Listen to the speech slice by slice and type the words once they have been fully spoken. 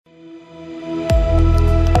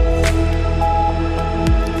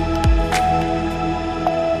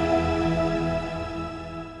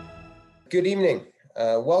Good evening.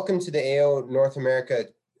 Welcome to the AO North America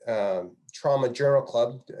Trauma Journal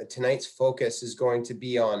Club. Tonight's focus is going to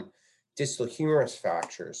be on distal humerus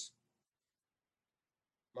fractures.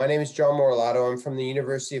 My name is John Morilato. I'm from the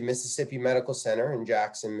University of Mississippi Medical Center in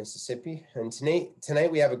Jackson, Mississippi. And tonight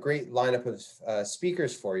we have a great lineup of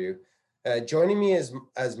speakers for you. Joining me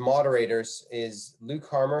as moderators is Luke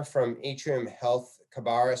Harmer from Atrium Health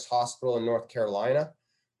Cabarrus Hospital in North Carolina.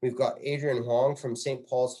 We've got Adrian Huang from St.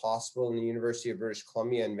 Paul's Hospital in the University of British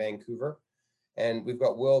Columbia in Vancouver. And we've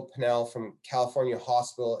got Will Pennell from California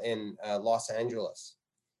Hospital in Los Angeles.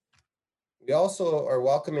 We also are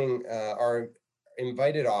welcoming our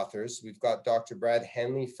invited authors. We've got Dr. Brad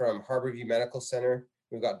Henley from Harborview Medical Center.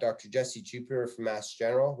 We've got Dr. Jesse Jupiter from Mass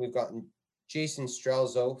General. We've got Jason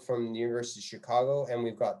Strelzo from the University of Chicago. And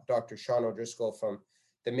we've got Dr. Sean O'Driscoll from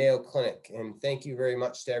the Mayo Clinic. And thank you very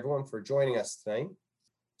much to everyone for joining us tonight.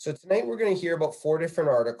 So tonight we're going to hear about 4 different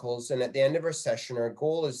articles, and at the end of our session, our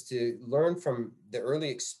goal is to learn from the early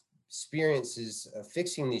experiences of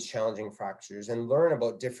fixing these challenging fractures and learn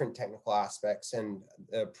about different technical aspects and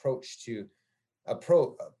the approach to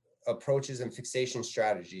approaches and fixation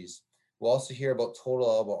strategies. We'll also hear about total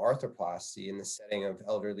elbow arthroplasty in the setting of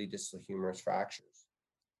elderly distal humerus fractures.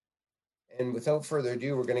 And without further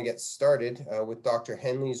ado, we're going to get started with Dr.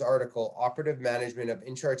 Henley's article, Operative Management of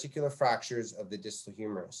Intra-Articular Fractures of the Distal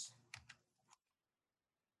Humerus.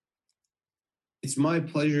 It's my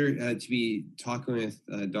pleasure to be talking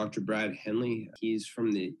with Dr. Brad Henley. He's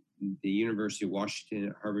from the University of Washington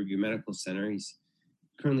at Harborview Medical Center. He's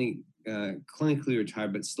currently clinically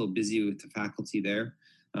retired, but still busy with the faculty there.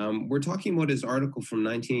 We're talking about his article from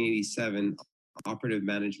 1987, Operative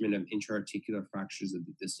Management of Intra-Articular Fractures of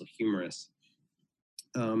the Distal Humerus.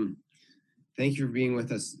 Thank you for being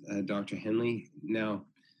with us, Dr. Henley. Now,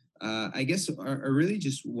 I guess I really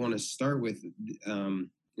just want to start with, and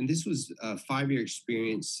this was a 5-year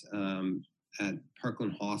experience at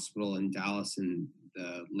Parkland Hospital in Dallas in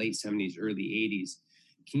the late 70s, early 80s.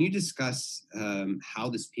 Can you discuss how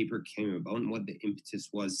this paper came about and what the impetus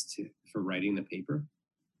was for writing the paper?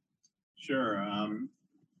 Sure.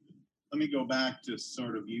 Let me go back to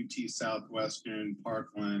sort of UT Southwestern,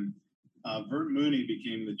 Parkland. Bert Mooney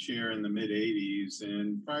became the chair in the mid-'80s,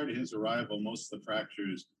 and prior to his arrival, most of the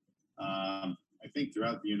fractures, I think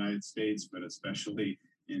throughout the United States, but especially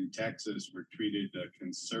in Texas, were treated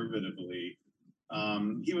conservatively.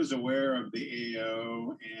 He was aware of the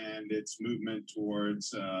AO and its movement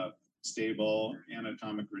towards stable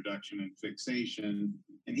anatomic reduction and fixation,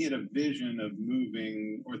 and he had a vision of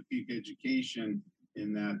moving orthopedic education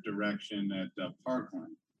in that direction at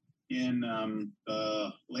Parkland. In the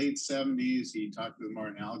late 70s, he talked with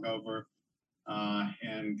Martin Algover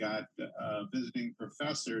and got a visiting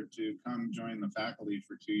professor to come join the faculty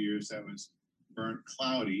for 2 years. That was Bernd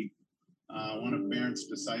Cloudy. One of Bernd's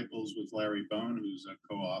disciples was Larry Bone, who's a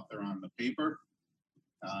co-author on the paper.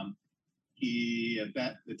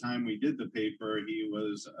 At the time we did the paper, he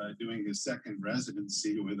was doing his second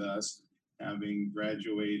residency with us, having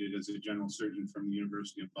graduated as a general surgeon from the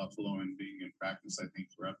University of Buffalo and being in practice, I think,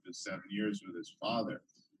 for up to 7 years with his father.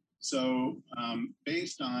 So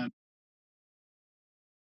based on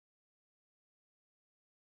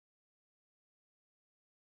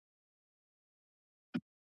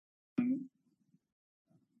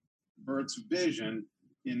Bert's vision,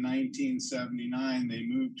 in 1979, they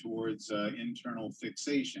moved towards internal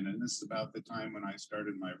fixation. And this is about the time when I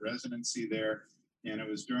started my residency there. And it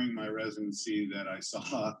was during my residency that I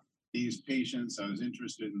saw these patients. I was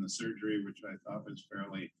interested in the surgery, which I thought was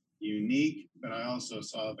fairly unique, but I also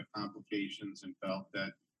saw the complications and felt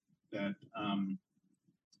that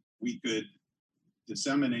we could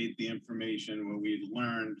disseminate the information, what we'd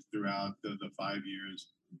learned throughout the 5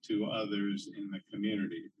 years, to others in the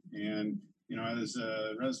community. And, you know, as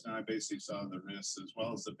a resident, I basically saw the risks as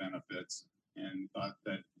well as the benefits and thought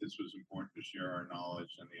that this was important to share our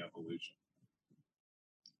knowledge and the evolution.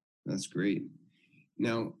 That's great.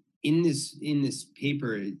 Now, in this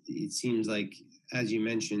paper, it seems like, as you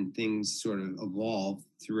mentioned, things sort of evolved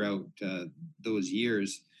throughout those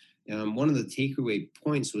years. One of the takeaway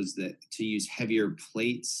points was that to use heavier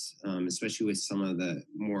plates, especially with some of the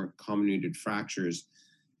more comminuted fractures.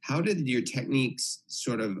 How did your techniques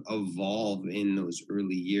sort of evolve in those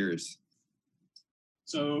early years?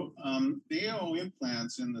 So the AO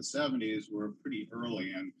implants in the 70s were pretty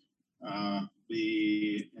early, and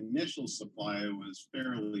the initial supply was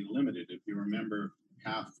fairly limited. If you remember,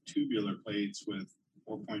 half tubular plates with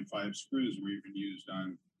 4.5 screws were even used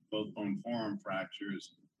on both bone forearm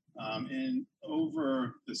fractures. And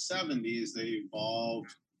over the 70s, they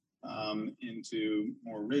evolved into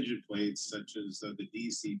more rigid plates, such as the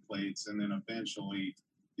DC plates, and then eventually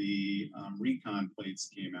the recon plates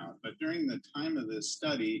came out. But during the time of this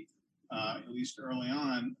study, at least early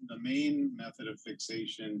on, the main method of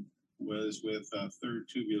fixation was with third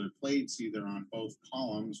tubular plates, either on both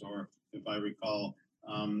columns, or if I recall,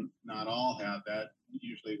 not all had that,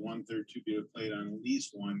 usually 1/3 tubular plate on at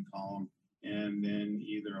least one column, and then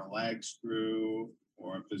either a lag screw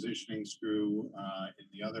or a positioning screw in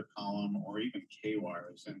the other column, or even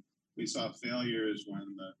K-wires. And we saw failures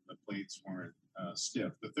when the plates weren't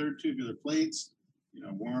stiff. The third tubular plates,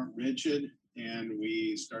 weren't rigid, and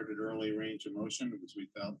we started early range of motion because we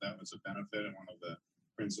felt that was a benefit, and one of the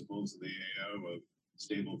principles of the AO of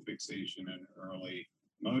stable fixation and early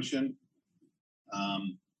motion.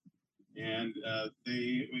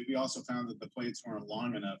 We also found that the plates weren't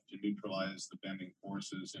long enough to neutralize the bending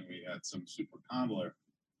forces, and we had some supracondylar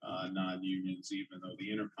non-unions, even though the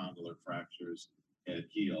intercondylar fractures had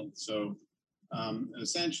healed. So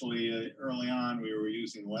essentially, early on, we were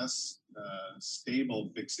using less stable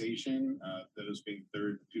fixation, those being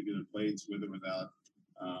third tubular plates with or without,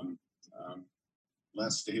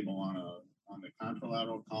 less stable on the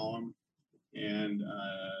contralateral column. And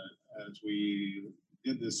as we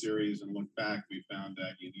did this series and looked back, we found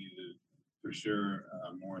that you needed, for sure,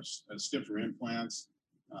 more stiffer implants,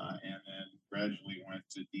 and then gradually went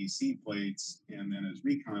to DC plates. And then as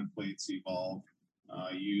recon plates evolved,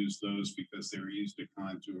 used those because they were used to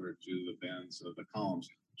contour to the bends of the columns.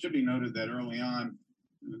 It should be noted that early on,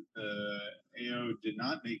 the AO did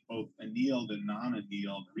not make both annealed and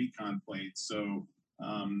non-annealed recon plates. So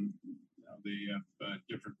they have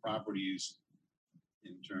different properties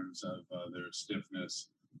in terms of their stiffness,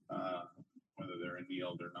 whether they're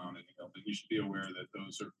annealed or non-annealed. And you should be aware that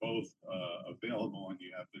those are both available, and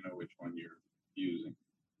you have to know which one you're using.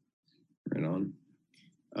 Right on.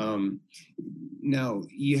 Now,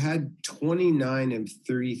 you had 29 of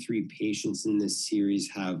 33 patients in this series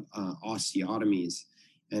have osteotomies.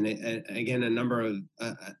 And again, another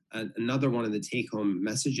one of the take-home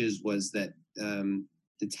messages was that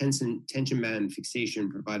the tension band fixation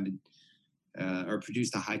provided or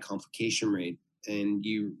produced a high complication rate, and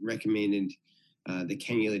you recommended the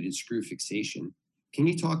cannulated screw fixation. Can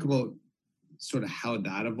you talk about sort of how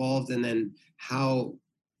that evolved, and then how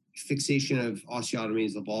fixation of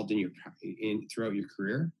osteotomies evolved throughout your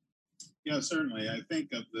career? Yeah, certainly. I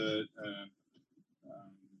think of the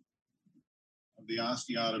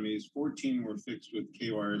osteotomies, 14 were fixed with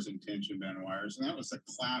K-wires and tension band wires, and that was a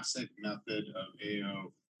classic method of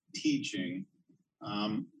AO teaching.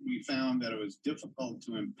 We found that it was difficult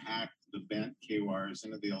to impact the bent K-wires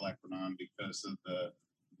into the olecranon because of the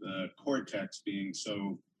cortex being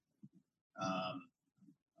so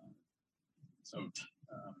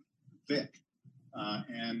thick.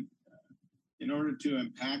 And in order to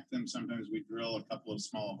impact them, sometimes we drill a couple of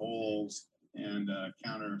small holes and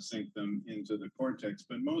countersink them into the cortex.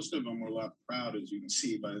 But most of them were left proud, as you can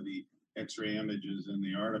see by the X-ray images in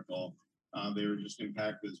the article. They were just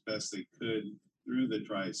impacted as best they could through the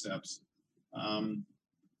triceps.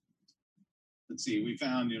 Let's see, we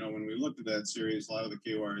found, when we looked at that series, a lot of the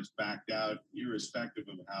K-wires backed out, irrespective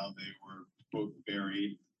of how they were, quote,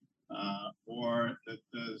 buried, or that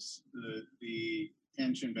the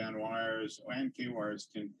tension band wires and K-wires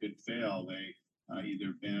could fail. They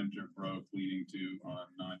either bent or broke, leading to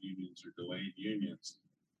non-unions or delayed unions.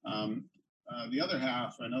 The other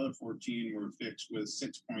half, another 14, were fixed with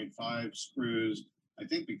 6.5 screws, I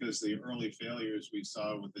think because the early failures we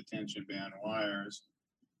saw with the tension band wires.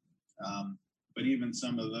 But even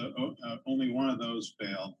some of only one of those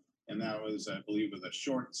failed, and that was, I believe, with a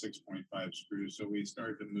short 6.5 screw. So we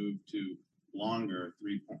started to move to longer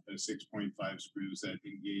 6.5 screws that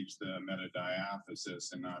engage the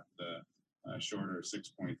metadiaphysis and not the shorter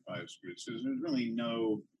 6.5 screws. So there's really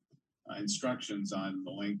no instructions on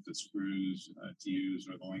the length of screws to use,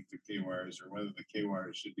 or the length of K-wires, or whether the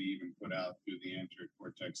K-wires should be even put out through the anterior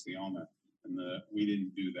cortex, the ulna. And we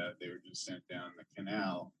didn't do that. They were just sent down the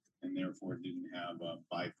canal, and therefore didn't have a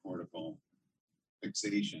bicortical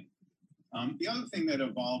fixation. The other thing that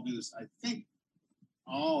evolved is, I think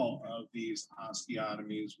all of these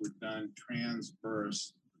osteotomies were done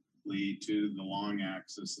transversely to the long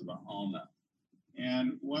axis of the ulna.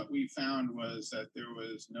 And what we found was that there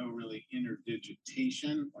was no really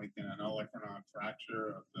interdigitation, like in an olecranon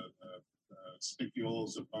fracture of the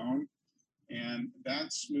spicules of bone. And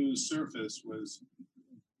that smooth surface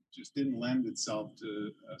just didn't lend itself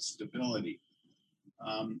to stability.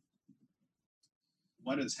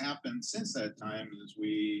 What has happened since that time is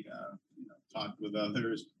we talked with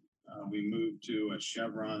others. We moved to a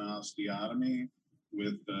chevron osteotomy,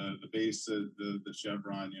 with the base of the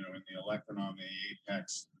chevron, in the olecranon, the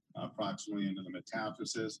apex, approximately into the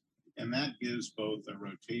metaphysis. And that gives both a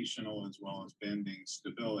rotational as well as bending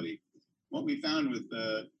stability. What we found with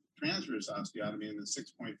the transverse osteotomy in the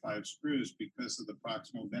 6.5 screws, because of the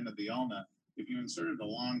proximal bend of the ulna, if you inserted a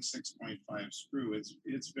long 6.5 screw,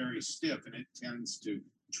 it's very stiff, and it tends to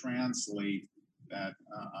translate that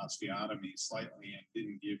osteotomy slightly and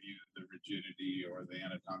didn't give you the rigidity or the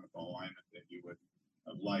anatomical alignment that you would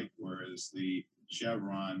have liked, whereas the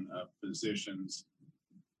chevron positions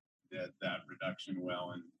that reduction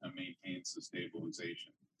well and maintains the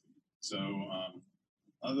stabilization. So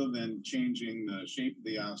other than changing the shape of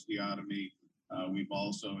the osteotomy, we've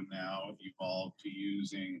also now evolved to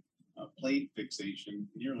using plate fixation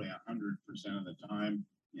nearly 100% of the time,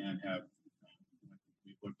 and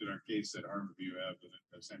we've looked at our case at Harborview, have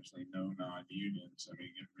essentially no non-unions. I mean,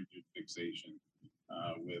 get rigid fixation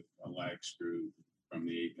with a lag screw from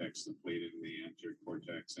the apex of the plate into the anterior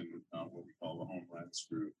cortex, and what we call the home run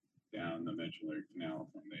screw down the medullary canal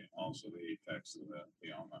from also the apex of the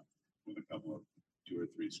ulna, with a couple of 2 or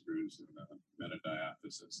 3 screws in the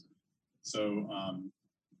metadiaphysis. So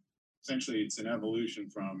essentially, it's an evolution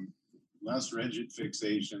from less rigid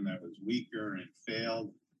fixation that was weaker and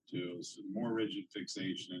failed to some more rigid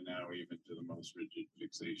fixation, and now even to the most rigid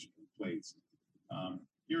fixation in plates.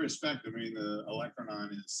 Irrespective, I mean, the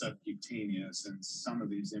olecranon is subcutaneous, and some of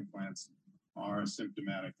these implants are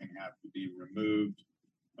symptomatic and have to be removed,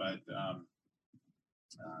 but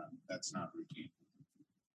that's not routine.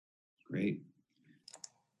 Great.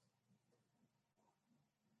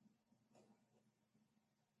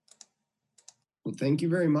 Well, thank you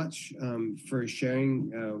very much for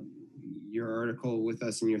sharing your article with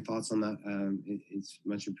us and your thoughts on that. It's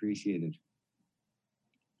much appreciated.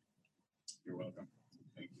 You're welcome.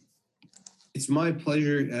 Thank you. It's my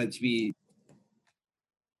pleasure to be.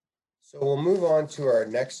 So we'll move on to our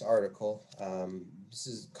next article. This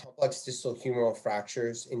is complex distal humeral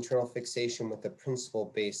fractures, internal fixation with a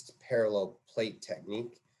principle-based parallel plate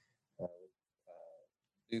technique.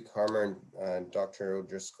 Luke Harmer and Dr.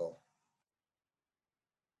 O'Driscoll.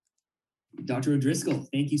 Dr. O'Driscoll,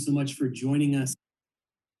 thank you so much for joining us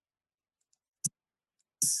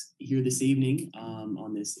here this evening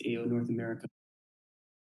on this AO North America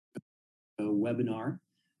webinar.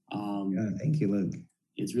 Thank you, Luke.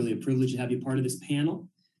 It's really a privilege to have you part of this panel.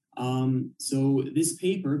 So this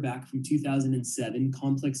paper back from 2007,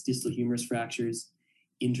 Complex Distal Humerus Fractures,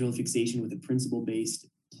 Internal Fixation with a Principle-Based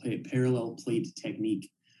Parallel Plate Technique.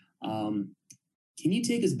 Can you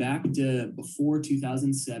take us back to before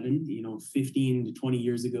 2007, 15 to 20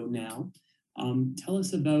 years ago now? Tell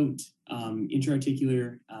us about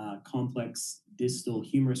intra-articular complex distal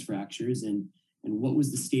humerus fractures and what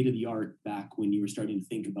was the state of the art back when you were starting to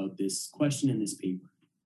think about this question in this paper?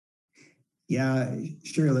 Yeah,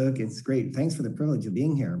 sure, Luke. It's great. Thanks for the privilege of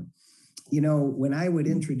being here. When I would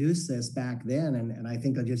introduce this back then, and I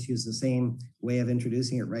think I'll just use the same way of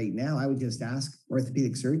introducing it right now, I would just ask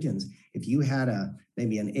orthopedic surgeons, if you had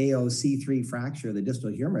maybe an AOC3 fracture of the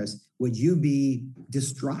distal humerus, would you be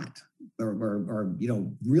distraught or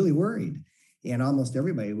really worried? And almost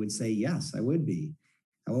everybody would say, yes, I would be.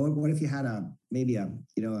 What if you had maybe a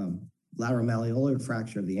lateral malleolar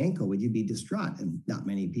fracture of the ankle? Would you be distraught? And not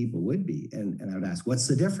many people would be. And I would ask, what's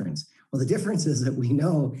the difference? Well, the difference is that we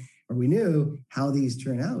knew how these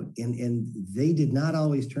turn out, and they did not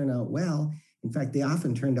always turn out well. In fact, they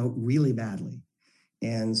often turned out really badly.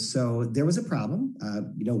 And so there was a problem.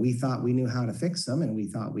 We thought we knew how to fix them, and we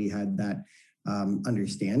thought we had that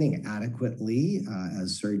understanding adequately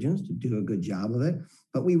as surgeons to do a good job of it.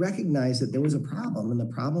 But we recognized that there was a problem, and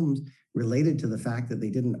the problems related to the fact that they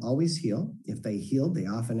didn't always heal. If they healed, they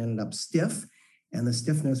often ended up stiff, and the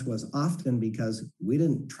stiffness was often because we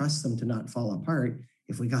didn't trust them to not fall apart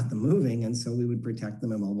if we got them moving, and so we would protect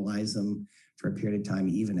them, immobilize them for a period of time,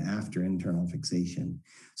 even after internal fixation.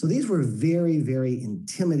 So these were very, very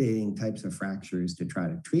intimidating types of fractures to try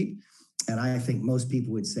to treat. And I think most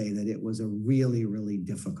people would say that it was a really, really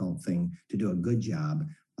difficult thing to do a good job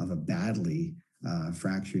of a badly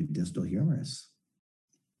fractured distal humerus.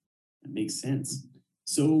 That makes sense.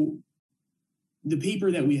 So the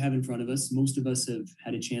paper that we have in front of us, most of us have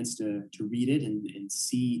had a chance to read it and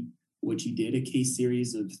see what you did, a case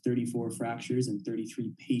series of 34 fractures and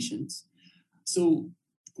 33 patients. So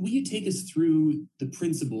will you take us through the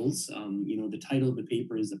principles? The title of the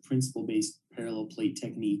paper is a principle-based parallel plate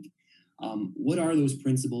technique. What are those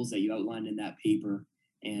principles that you outlined in that paper,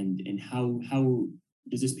 and how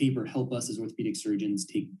does this paper help us as orthopedic surgeons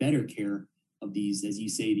take better care of these, as you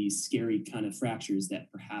say, these scary kind of fractures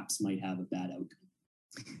that perhaps might have a bad outcome?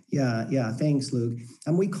 Yeah. Thanks, Luke.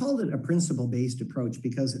 And we called it a principle-based approach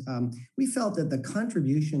because we felt that the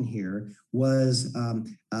contribution here was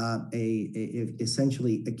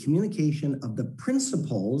essentially a communication of the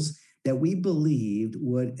principles that we believed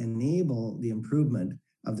would enable the improvement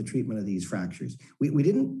of the treatment of these fractures. We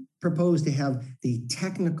didn't propose to have the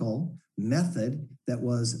technical method that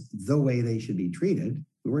was the way they should be treated.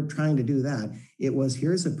 We weren't trying to do that. It was,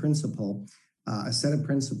 here's a principle, a set of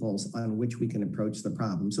principles on which we can approach the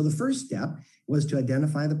problem. So the first step was to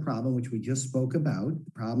identify the problem, which we just spoke about,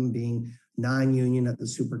 the problem being non-union at the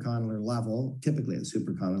supracondylar level, typically at the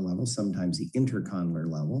supracondylar level, sometimes the intercondylar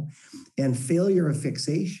level, and failure of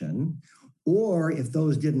fixation, or if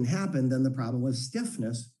those didn't happen, then the problem was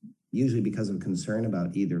stiffness, usually because of concern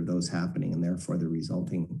about either of those happening and therefore the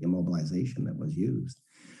resulting immobilization that was used.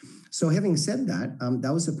 So having said that,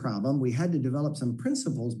 that was a problem. We had to develop some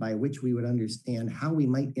principles by which we would understand how we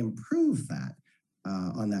might improve that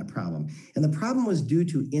on that problem. And the problem was due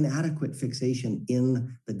to inadequate fixation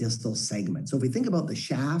in the distal segment. So if we think about the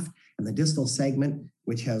shaft and the distal segment,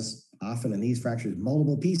 which has often in these fractures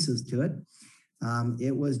multiple pieces to it,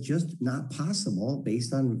 it was just not possible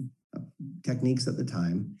based on techniques at the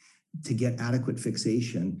time to get adequate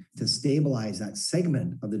fixation to stabilize that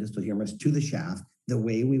segment of the distal humerus to the shaft the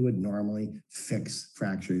way we would normally fix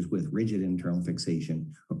fractures with rigid internal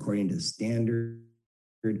fixation according to standard,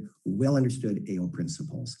 well understood AO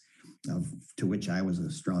principles, to which I was a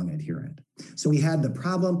strong adherent. So we had the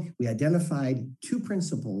problem, we identified two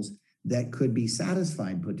principles that could be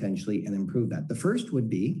satisfied potentially and improve that. The first would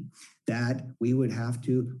be that we would have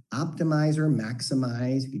to optimize or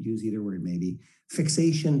maximize, you could use either word maybe,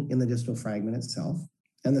 fixation in the distal fragment itself.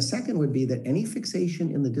 And the second would be that any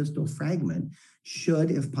fixation in the distal fragment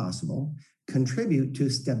should, if possible, contribute to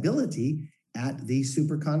stability at the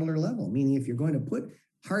supracondylar level, meaning if you're going to put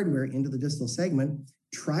hardware into the distal segment,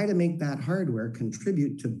 try to make that hardware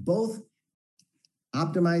contribute to both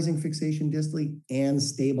optimizing fixation distally and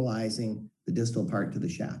stabilizing the distal part to the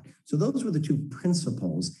shaft. So those were the two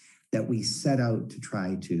principles that we set out to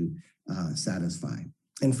try to satisfy.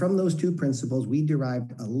 And from those two principles, we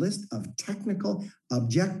derived a list of technical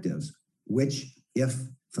objectives, which, if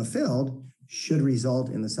fulfilled, should result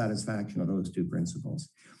in the satisfaction of those two principles.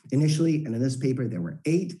 Initially, and in this paper, there were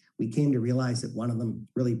 8. We came to realize that one of them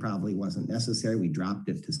really probably wasn't necessary. We dropped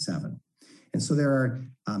it to 7. And so there are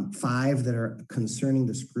 5 that are concerning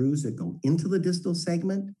the screws that go into the distal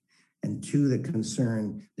segment and 2 that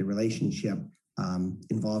concern the relationship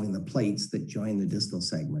involving the plates that join the distal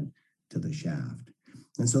segment to the shaft.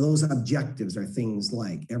 And so those objectives are things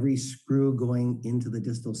like every screw going into the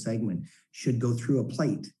distal segment should go through a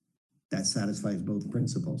plate that satisfies both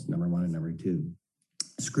principles, number 1 and number 2.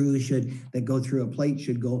 Screws that go through a plate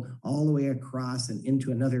should go all the way across and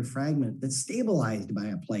into another fragment that's stabilized by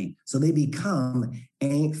a plate. So they become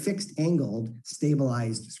fixed angled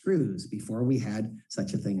stabilized screws before we had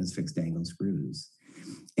such a thing as fixed angle screws.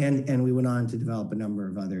 And we went on to develop a number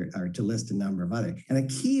of other, or to list a number of other. And a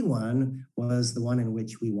key one was the one in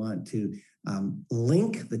which we want to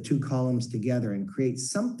link the two columns together and create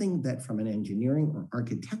something that from an engineering or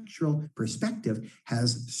architectural perspective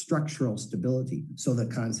has structural stability. So the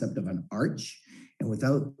concept of an arch, and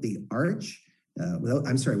without the arch,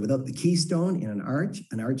 without the keystone in an arch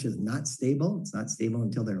is not stable. It's not stable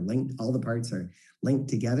until they're linked. All the parts are linked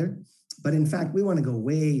together. But in fact, we want to go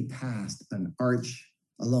way past an arch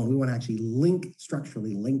alone. We want to actually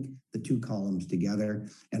structurally link the two columns together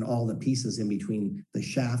and all the pieces in between the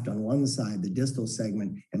shaft on one side, the distal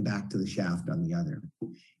segment, and back to the shaft on the other.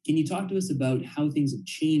 Can you talk to us about how things have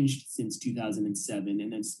changed since 2007,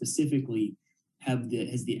 and then specifically, has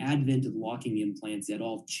the advent of locking implants at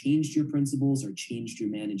all changed your principles or changed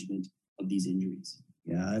your management of these injuries?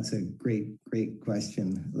 Yeah, that's a great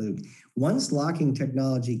question, Luke. Once locking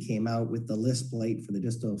technology came out with the LIS plate for the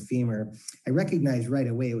distal femur, I recognized right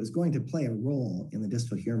away it was going to play a role in the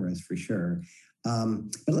distal humerus for sure.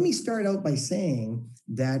 But let me start out by saying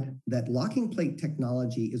that locking plate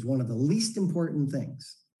technology is one of the least important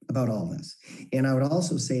things about all this. And I would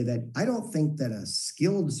also say that I don't think that a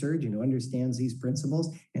skilled surgeon who understands these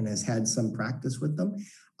principles and has had some practice with them,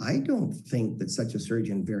 I don't think that such a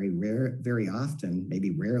surgeon very often, maybe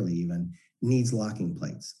rarely even, needs locking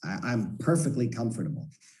plates. I'm perfectly comfortable.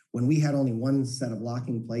 When we had only one set of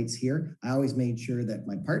locking plates here, I always made sure that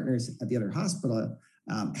my partners at the other hospital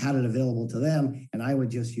had it available to them, and I would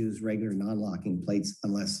just use regular non-locking plates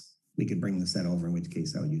unless we could bring the set over, in which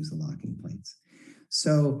case I would use the locking plates.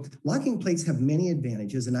 So locking plates have many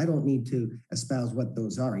advantages, and I don't need to espouse what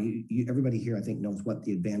those are. Everybody here, I think, knows what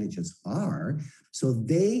the advantages are. So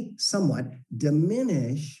they somewhat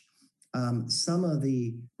diminish some of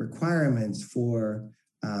the requirements for,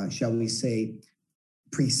 shall we say,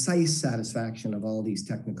 precise satisfaction of all these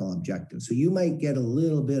technical objectives. So you might get a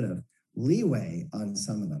little bit of leeway on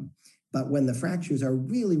some of them. But when the fractures are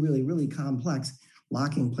really, really, really complex,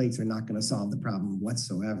 locking plates are not going to solve the problem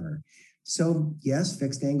whatsoever. So yes,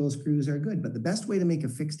 fixed angle screws are good, but the best way to make a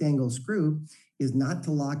fixed angle screw is not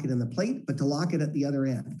to lock it in the plate, but to lock it at the other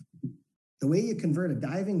end. The way you convert a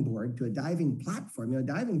diving board to a diving platform, a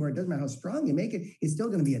diving board, doesn't matter how strong you make it, it's still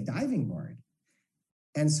going to be a diving board.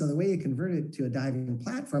 And so the way you convert it to a diving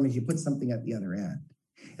platform is you put something at the other end.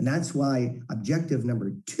 And that's why objective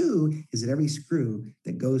number 2 is that every screw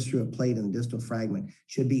that goes through a plate in the distal fragment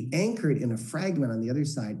should be anchored in a fragment on the other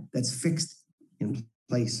side that's fixed in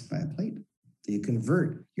place by a plate. So you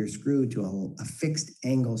convert your screw to a fixed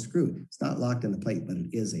angle screw. It's not locked in the plate, but it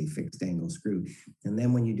is a fixed angle screw. And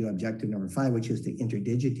then when you do objective number 5, which is to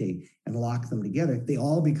interdigitate and lock them together, they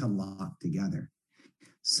all become locked together.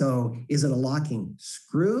 So is it a locking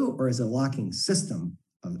screw or is it a locking system?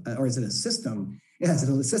 Or is it a system? Yeah, is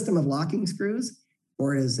it a system of locking screws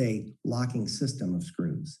or is a locking system of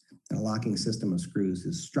screws? And a locking system of screws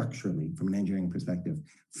is structurally, from an engineering perspective,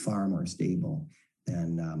 far more stable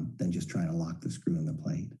than just trying to lock the screw in the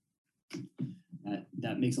plate.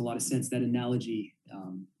 That makes a lot of sense. That analogy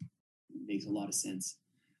makes a lot of sense.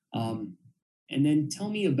 And then tell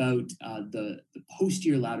me about the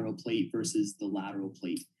posterior lateral plate versus the lateral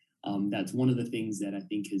plate. That's one of the things that I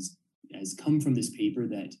think has come from this paper,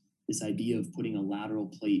 that this idea of putting a lateral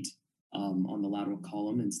plate on the lateral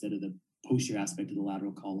column instead of the posterior aspect of the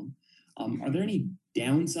lateral column. Are there any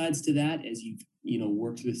downsides to that as you've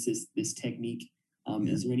worked with this technique?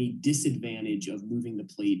 Is there any disadvantage of moving the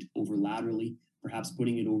plate over laterally, perhaps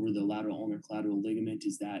putting it over the lateral ulnar collateral ligament?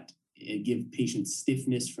 Is that give patients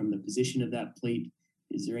stiffness from the position of that plate?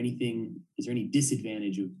 Is there any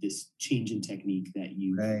disadvantage of this change in technique that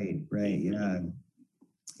you? Right.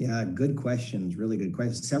 Yeah, good questions, really good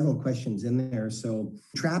questions. Several questions in there. So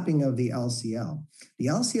trapping of the LCL. The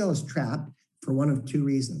LCL is trapped for one of 2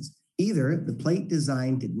 reasons. Either the plate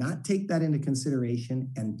design did not take that into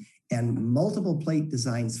consideration and multiple plate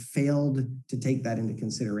designs failed to take that into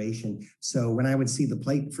consideration. So when I would see the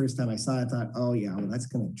plate first time I saw it, I thought, oh yeah, well, that's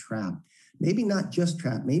going to trap. Maybe not just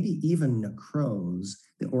trap, maybe even necrose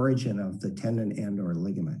the origin of the tendon and or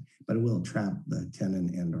ligament, but it will trap the tendon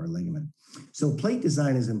and or ligament. So plate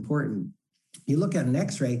design is important. You look at an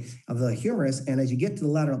x-ray of the humerus, and as you get to the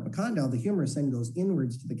lateral epicondyle, the humerus then goes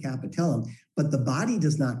inwards to the capitellum, but the body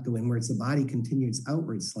does not go inwards. The body continues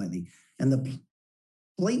outwards slightly. And the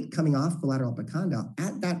plate coming off the lateral epicondyle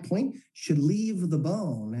at that point should leave the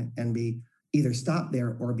bone and be either stop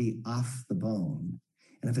there or be off the bone.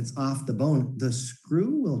 And if it's off the bone, the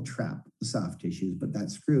screw will trap the soft tissues, but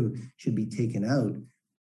that screw should be taken out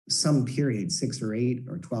some period, 6 or 8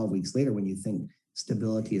 or 12 weeks later, when you think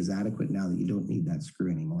stability is adequate now that you don't need that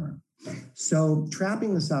screw anymore. So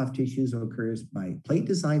trapping the soft tissues occurs by plate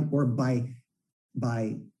design or by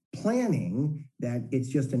planning that it's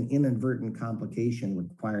just an inadvertent complication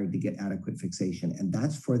required to get adequate fixation. And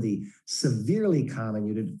that's for the severely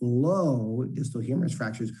comminuted low distal humerus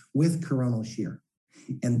fractures with coronal shear.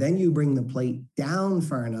 And then you bring the plate down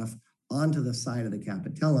far enough onto the side of the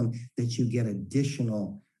capitellum that you get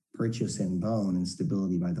additional purchase in bone and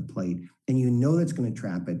stability by the plate. And you know that's going to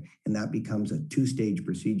trap it. And that becomes a 2-stage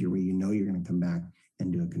procedure where you know you're going to come back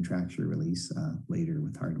and do a contracture release later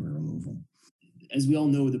with hardware removal. As we all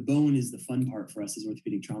know, the bone is the fun part for us as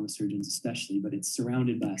orthopedic trauma surgeons, especially, but it's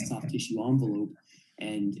surrounded by a soft tissue envelope.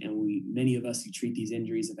 And many of us who treat these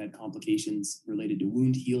injuries have had complications related to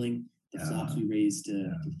wound healing, the flaps we raise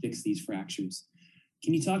to fix these fractures.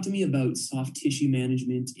 Can you talk to me about soft tissue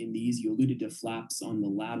management in these? You alluded to flaps on the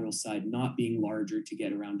lateral side not being larger to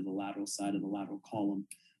get around to the lateral side of the lateral column.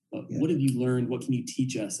 But what have you learned? What can you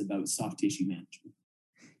teach us about soft tissue management?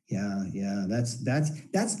 Yeah.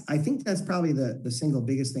 That's. I think that's probably the single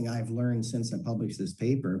biggest thing I've learned since I published this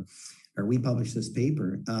paper, or we published this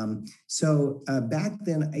paper. So back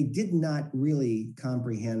then, I did not really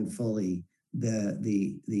comprehend fully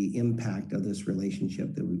the impact of this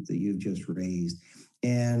relationship that you've just raised.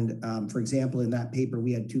 And for example, in that paper,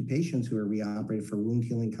 we had 2 patients who were reoperated for wound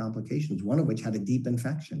healing complications, one of which had a deep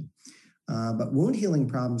infection. But wound healing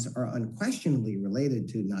problems are unquestionably related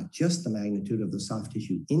to not just the magnitude of the soft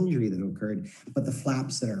tissue injury that occurred, but the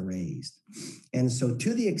flaps that are raised. And so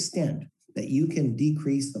to the extent that you can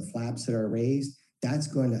decrease the flaps that are raised, that's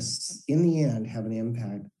going to, in the end, have an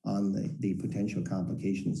impact on the potential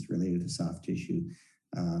complications related to soft tissue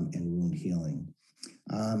and wound healing.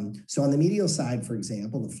 So on the medial side, for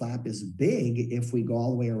example, the flap is big if we go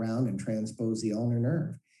all the way around and transpose the ulnar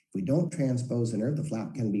nerve. If we don't transpose the nerve, the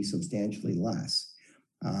flap can be substantially less.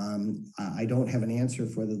 I don't have an answer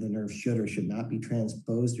for whether the nerve should or should not be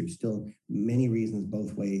transposed. There's still many reasons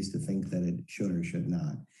both ways to think that it should or should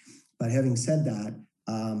not. But having said that,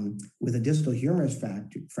 with a distal humerus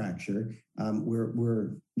fracture,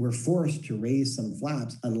 we're forced to raise some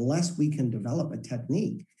flaps unless we can develop a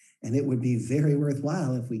technique. And it would be very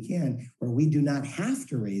worthwhile if we can, where we do not have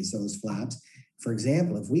to raise those flaps. For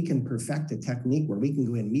example, if we can perfect a technique where we can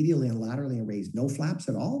go in medially and laterally and raise no flaps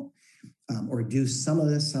at all, or do some of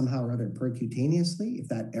this somehow or other percutaneously, if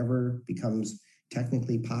that ever becomes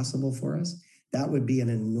technically possible for us, that would be an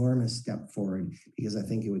enormous step forward, because I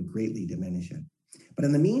think it would greatly diminish it. But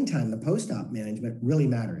in the meantime, the post-op management really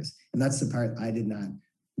matters. And that's the part I did not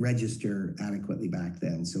register adequately back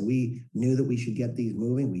then. So we knew that we should get these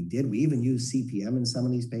moving. We did. We even used CPM in some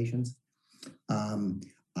of these patients.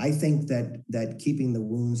 I think that keeping the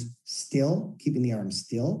wounds still, keeping the arm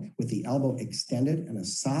still with the elbow extended and a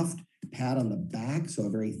soft pad on the back, so a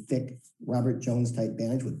very thick Robert Jones type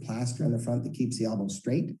bandage with plaster in the front that keeps the elbow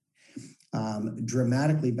straight,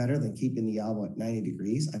 dramatically better than keeping the elbow at 90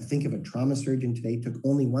 degrees. I think if a trauma surgeon today took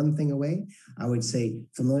only one thing away, I would say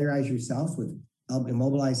familiarize yourself with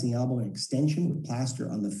immobilizing the elbow and extension with plaster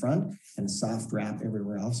on the front and soft wrap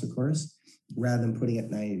everywhere else, of course, rather than putting it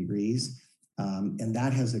 90 degrees. And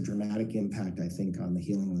that has a dramatic impact, I think, on the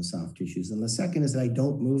healing of the soft tissues. And the second is that I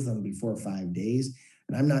don't move them before 5 days.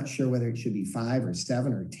 And I'm not sure whether it should be 5 or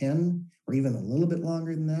 7 or 10 or even a little bit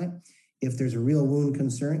longer than that. If there's a real wound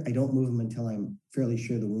concern, I don't move them until I'm fairly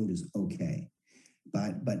sure the wound is okay.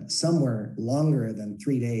 But somewhere longer than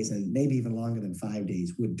 3 days and maybe even longer than 5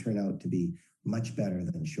 days would turn out to be much better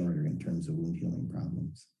than shorter in terms of wound healing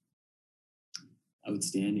problems.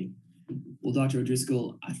 Outstanding. Well, Dr.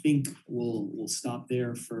 O'Driscoll, I think we'll stop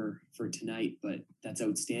there for tonight, but that's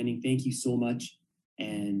outstanding. Thank you so much.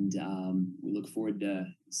 And we look forward to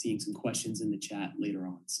seeing some questions in the chat later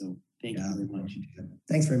on. So thank you very much.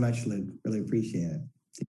 Thanks very much, Luke. Really appreciate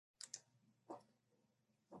it.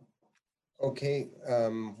 Okay,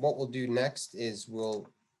 what we'll do next is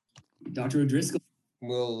Dr. O'Driscoll.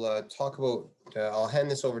 We'll talk about, I'll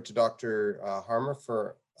hand this over to Dr. Harmer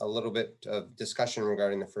for a little bit of discussion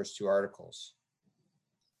regarding the first two articles.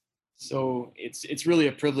 So it's really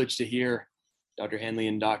a privilege to hear Dr. Hanley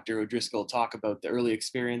and Dr. O'Driscoll talk about the early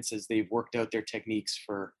experience as they've worked out their techniques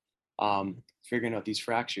for figuring out these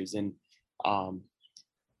fractures. And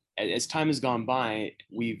as time has gone by,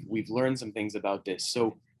 we've learned some things about this.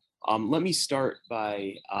 So let me start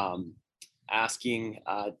by asking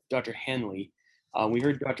Dr. Hanley. We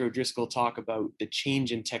heard Dr. O'Driscoll talk about the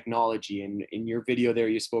change in technology, and in your video there,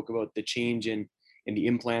 you spoke about the change in the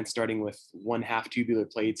implant, starting with 1/2 tubular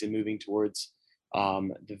plates and moving towards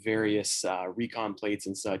the various recon plates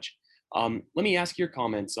and such. Let me ask your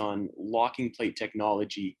comments on locking plate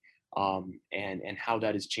technology and how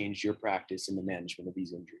that has changed your practice in the management of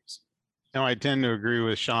these injuries. No, I tend to agree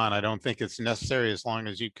with Sean. I don't think it's necessary as long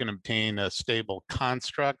as you can obtain a stable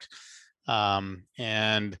construct.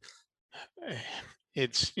 And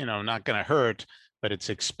it's, not going to hurt, but it's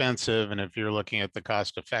expensive. And if you're looking at the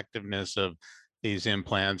cost effectiveness of these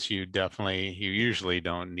implants, you usually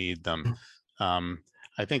don't need them.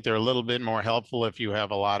 I think they're a little bit more helpful if you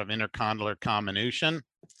have a lot of intercondylar comminution.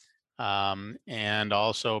 And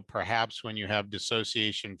also perhaps when you have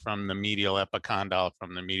dissociation from the medial epicondyle,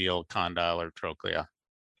 from the medial condyle or trochlea.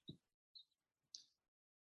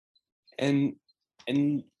 And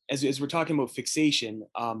as we're talking about fixation,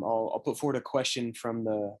 I'll put forward a question from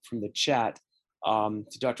the chat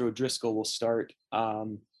to Dr. O'Driscoll. We'll start.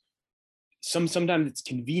 Sometimes it's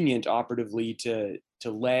convenient operatively to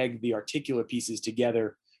lag the articular pieces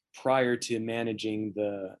together prior to managing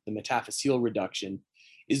the metaphyseal reduction.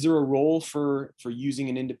 Is there a role for using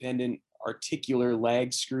an independent articular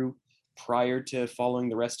lag screw prior to following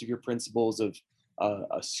the rest of your principles of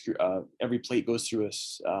every plate goes through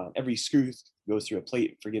every screw goes through a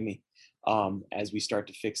plate, forgive me, as we start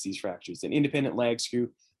to fix these fractures? An independent lag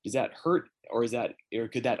screw, does that hurt, or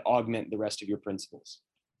could that augment the rest of your principles?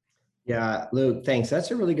 Yeah, Luke, thanks.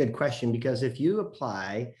 That's a really good question, because if you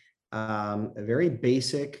apply a very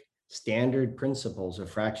basic standard principles of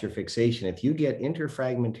fracture fixation, if you get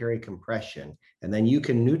interfragmentary compression, and then you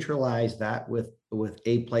can neutralize that with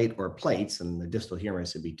a plate or plates, and the distal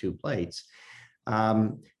humerus would be 2 plates,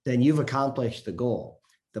 then you've accomplished the goal.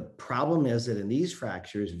 The problem is that in these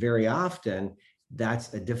fractures, very often,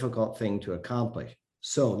 that's a difficult thing to accomplish.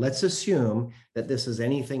 So let's assume that this is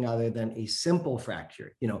anything other than a simple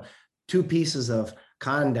fracture, 2 pieces of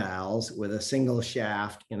condyles with a single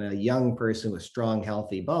shaft in a young person with strong,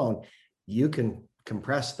 healthy bone. You can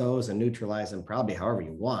compress those and neutralize them probably however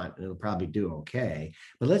you want, and it'll probably do okay.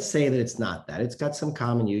 But let's say that it's not that. It's got some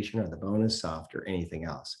comminution, or the bone is soft, or anything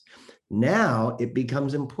else. Now it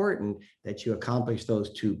becomes important that you accomplish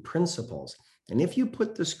those two principles. And if you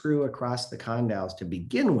put the screw across the condyles to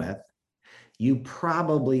begin with, you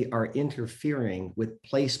probably are interfering with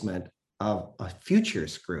placement of a future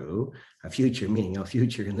screw, a future meaning a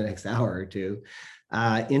future in the next hour or two,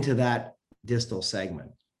 into that distal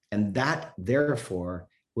segment. And that, therefore,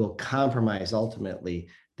 will compromise ultimately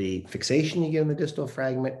the fixation you get in the distal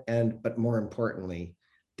fragment, but more importantly,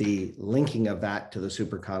 the linking of that to the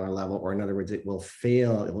supracondylar level, or in other words, it will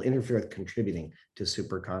interfere with contributing to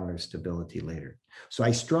supracondylar stability later. So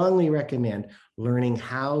I strongly recommend learning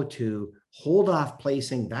how to hold off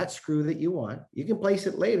placing that screw that you want. You can place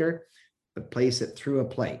it later, but place it through a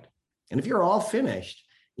plate. And if you're all finished,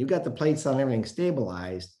 you've got the plates on, everything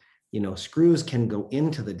stabilized, screws can go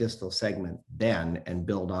into the distal segment then and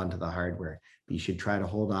build onto the hardware. But you should try to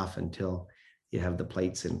hold off until you have the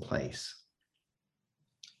plates in place.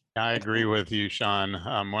 I agree with you, Sean.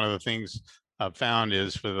 One of the things I've found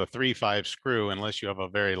is for the 3-5 screw, unless you have a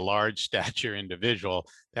very large stature individual,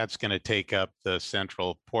 that's going to take up the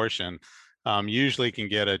central portion. Usually can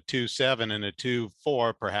get a 2-7 and a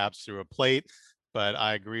 2-4 perhaps through a plate, but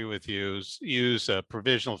I agree with you. Use a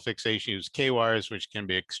provisional fixation, use K-wires, which can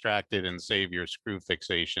be extracted and save your screw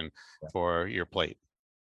fixation for your plate.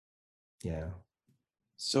 Yeah.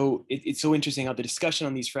 So it's so interesting how the discussion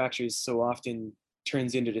on these fractures so often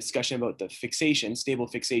turns into discussion about the fixation, stable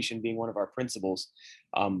fixation being one of our principles.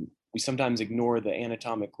 We sometimes ignore the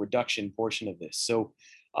anatomic reduction portion of this. So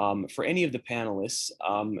for any of the panelists,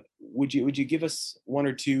 would you give us one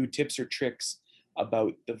or two tips or tricks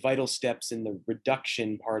about the vital steps in the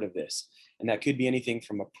reduction part of this? And that could be anything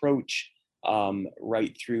from approach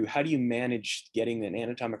right through how do you manage getting an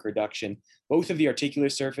anatomic reduction, both of the articular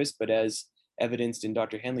surface, but as evidenced in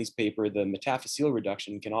Dr. Henley's paper, the metaphyseal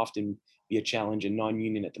reduction can often be a challenge, and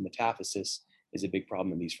non-union at the metaphysis is a big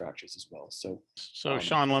problem in these fractures as well. So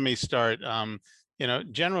Sean, let me start.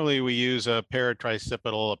 Generally we use a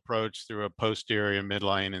paratricipital approach through a posterior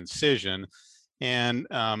midline incision. And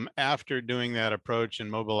after doing that approach and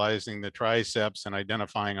mobilizing the triceps and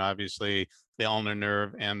identifying obviously the ulnar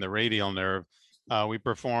nerve and the radial nerve, we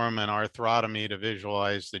perform an arthrotomy to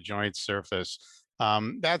visualize the joint surface.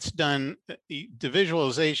 That's done, the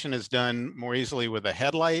visualization is done more easily with a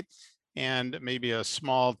headlight and maybe a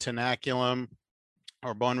small tenaculum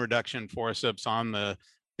or bone reduction forceps on the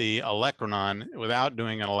olecranon without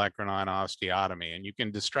doing an olecranon osteotomy. And you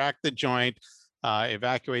can distract the joint,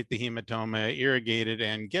 evacuate the hematoma, irrigate it,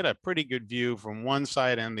 and get a pretty good view from one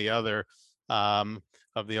side and the other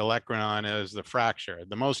of the olecranon as the fracture.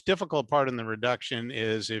 The most difficult part in the reduction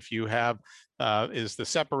is if you have is the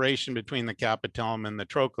separation between the capitellum and the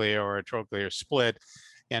trochlea, or a trochlear split,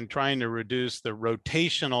 and trying to reduce the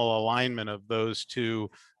rotational alignment of those two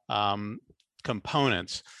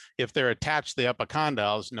components. If they're attached to the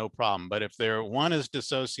epicondyles, no problem. But if one is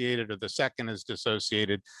dissociated or the second is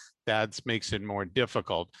dissociated, that makes it more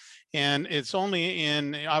difficult. And it's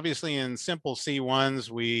only obviously in simple C1s,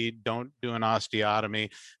 we don't do an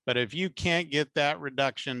osteotomy, but if you can't get that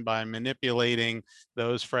reduction by manipulating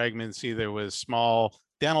those fragments, either with small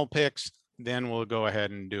dental picks, then we'll go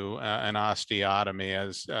ahead and do an osteotomy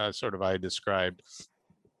as sort of I described.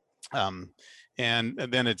 And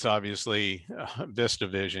then it's obviously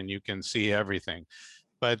VistaVision, you can see everything.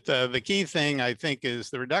 But the key thing I think is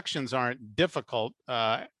the reductions aren't difficult.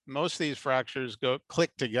 Most of these fractures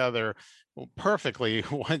click together perfectly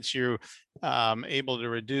once you're able to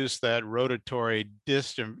reduce that rotatory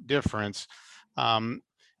difference. And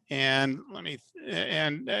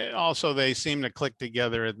also they seem to click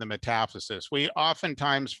together in the metaphysis. We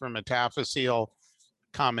oftentimes for metaphyseal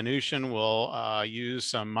comminution will use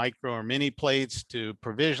some micro or mini plates to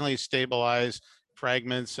provisionally stabilize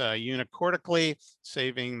fragments unicortically,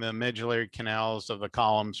 saving the medullary canals of the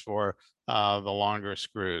columns for the longer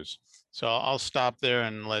screws. So I'll stop there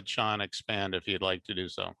and let Sean expand if you'd like to do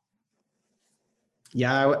so.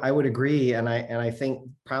 Yeah, I would agree. And I think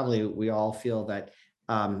probably we all feel that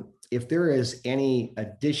if there is any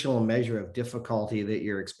additional measure of difficulty that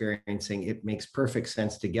you're experiencing, it makes perfect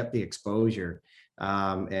sense to get the exposure.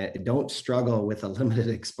 And don't struggle with a limited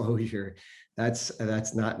exposure. That's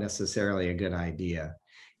not necessarily a good idea.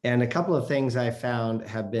 And a couple of things I found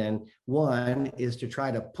have been, one is to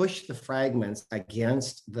try to push the fragments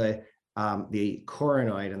against the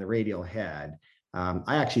coronoid and the radial head.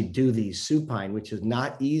 I actually do the supine, which is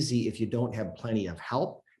not easy if you don't have plenty of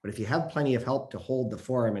help. But if you have plenty of help to hold the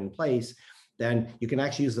forearm in place, then you can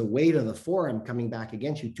actually use the weight of the forearm coming back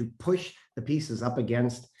against you to push the pieces up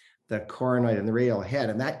against the coronoid and the radial head.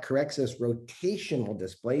 And that corrects this rotational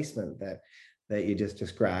displacement that you just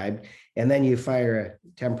described. And then you fire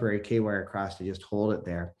a temporary K-wire across to just hold it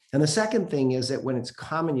there. And the second thing is that when it's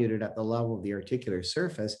comminuted at the level of the articular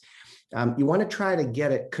surface, you want to try to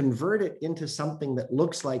get it, convert it into something that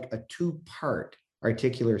looks like a two-part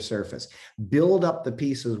articular surface. Build up the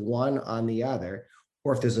pieces one on the other,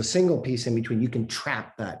 or if there's a single piece in between, you can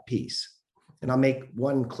trap that piece. And I'll make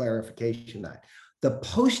one clarification that the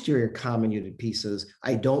posterior comminuted pieces,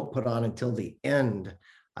 I don't put on until the end,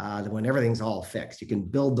 when everything's all fixed. You can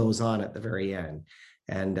build those on at the very end.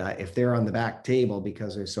 And if they're on the back table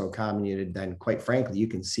because they're so comminuted, then quite frankly, you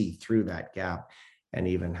can see through that gap and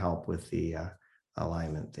even help with the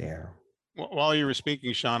alignment there. While you were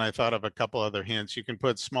speaking, Sean, I thought of a couple other hints. You can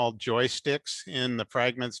put small joysticks in the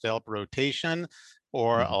fragments to help rotation,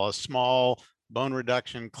 or a small bone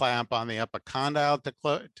reduction clamp on the epicondyle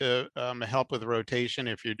to help with rotation.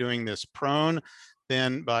 If you're doing this prone,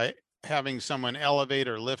 then by having someone elevate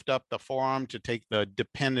or lift up the forearm to take the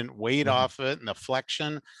dependent weight off it and the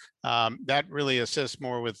flexion, that really assists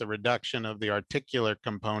more with the reduction of the articular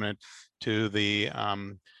component to the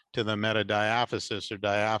metadiaphysis or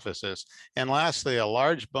diaphysis. And lastly, a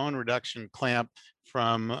large bone reduction clamp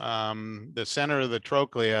from the center of the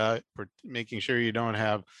trochlea, making sure you don't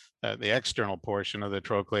have the external portion of the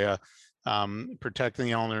trochlea, protecting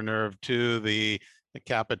the ulnar nerve to the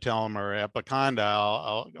capitellum or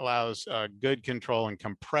epicondyle allows good control and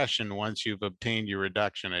compression once you've obtained your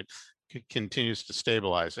reduction. It continues to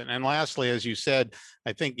stabilize it. And lastly, as you said,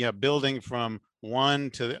 I think building from one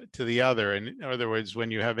to the other. In other words,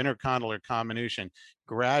 when you have intercondylar comminution,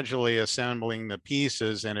 gradually assembling the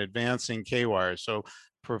pieces and advancing K-wires. So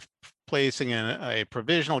placing a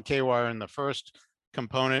provisional K-wire in the first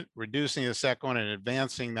component, reducing the second one and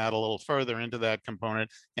advancing that a little further into that component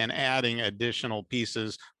and adding additional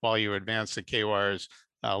pieces while you advance the K-wires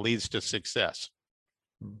leads to success.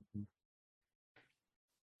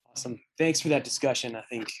 Awesome. Thanks for that discussion. I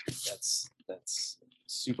think that's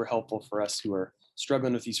super helpful for us who are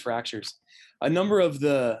struggling with these fractures. A number of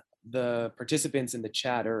the participants in the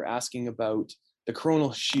chat are asking about the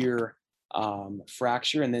coronal shear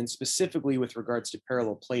fracture, and then specifically with regards to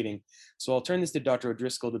parallel plating. So I'll turn this to Dr.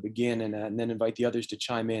 O'Driscoll to begin and then invite the others to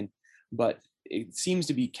chime in. But it seems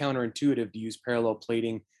to be counterintuitive to use parallel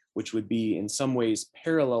plating, which would be in some ways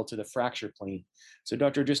parallel to the fracture plane. So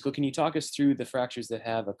Dr. O'Driscoll, can you talk us through the fractures that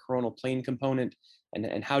have a coronal plane component,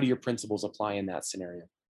 and how do your principles apply in that scenario?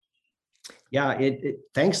 Yeah,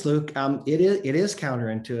 thanks, Luke. It is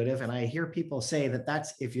counterintuitive, and I hear people say that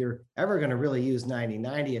that's if you're ever going to really use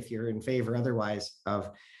 90-90, if you're in favor otherwise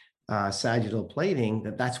of sagittal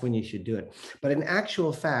plating, that's when you should do it. But in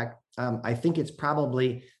actual fact, I think it's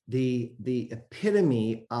probably the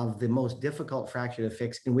epitome of the most difficult fracture to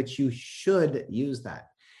fix in which you should use that.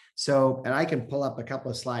 So, and I can pull up a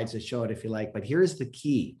couple of slides to show it if you like, but here's the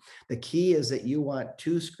key. The key is that you want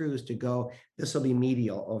two screws to go, this will be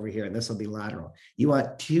medial over here, and this will be lateral. You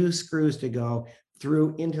want two screws to go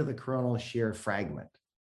through into the coronal shear fragment.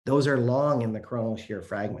 Those are long in the coronal shear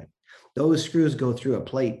fragment. Those screws go through a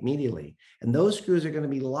plate medially, and those screws are going to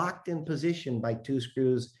be locked in position by two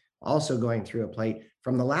screws also going through a plate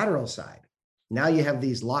from the lateral side. Now you have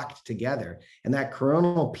these locked together, and that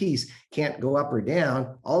coronal piece can't go up or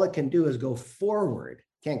down. All it can do is go forward.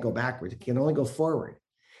 Can't go backwards. It can only go forward.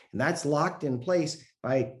 And that's locked in place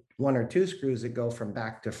by one or two screws that go from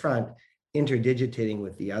back to front, interdigitating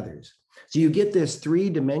with the others. So you get this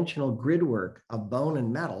three-dimensional grid work of bone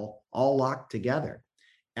and metal all locked together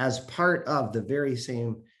as part of the very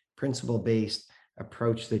same principle-based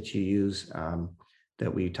approach that you use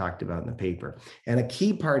that we talked about in the paper. And a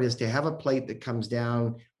key part is to have a plate that comes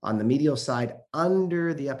down on the medial side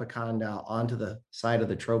under the epicondyle onto the side of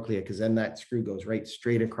the trochlea, because then that screw goes right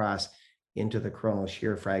straight across into the coronal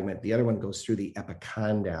shear fragment. The other one goes through the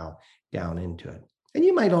epicondyle down into it. And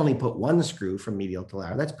you might only put one screw from medial to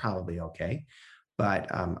lateral. That's probably okay, but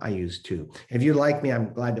I use two. If you'd like me,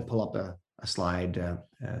 I'm glad to pull up a slide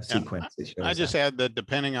sequence. I just add that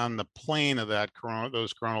depending on the plane of that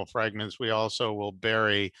those coronal fragments, we also will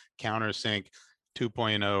bury countersink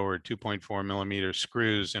 2.0 or 2.4 millimeter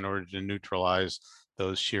screws in order to neutralize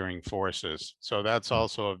those shearing forces. So that's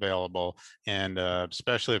also available, and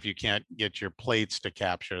especially if you can't get your plates to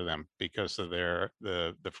capture them because of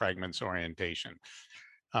the fragment's orientation.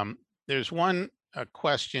 There's one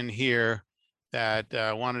question here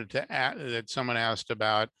that wanted to add, that someone asked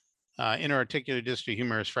about. Interarticular distal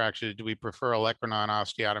humerus fractures, do we prefer olecranon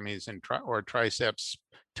osteotomies or triceps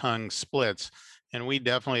tongue splits? And we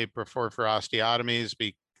definitely prefer for osteotomies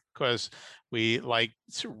because we like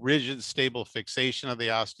rigid, stable fixation of the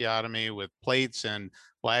osteotomy with plates and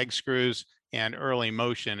lag screws and early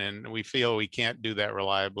motion. And we feel we can't do that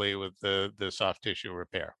reliably with the soft tissue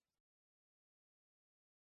repair.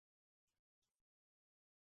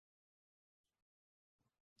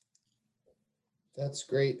 That's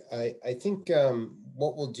great. I think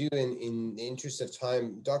what we'll do in the interest of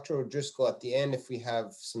time, Dr. O'Driscoll, at the end, if we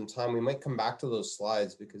have some time, we might come back to those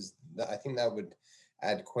slides because I think that would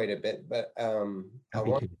add quite a bit. But I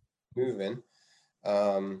want to move in.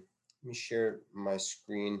 Let me share my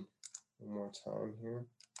screen one more time here.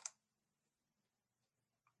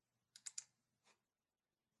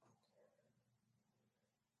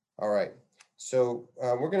 All right. So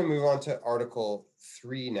we're going to move on to Article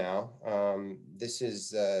 3 now. This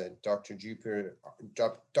is Dr. Jupiter's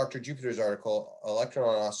article, Electron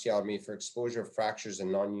on Osteotomy for Exposure of Fractures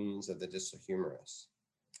and Non-Unions of the Distal Humerus.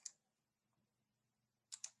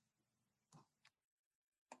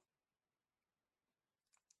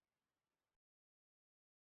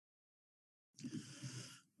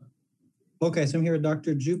 Okay, so I'm here with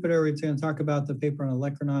Dr. Jupiter. We're going to talk about the paper on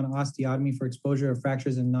electron osteotomy for exposure of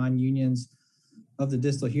fractures and non-unions of the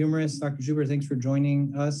distal humerus. Dr. Jupiter, thanks for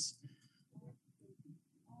joining us.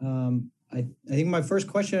 I think my first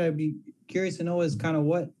question I'd be curious to know is kind of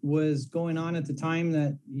what was going on at the time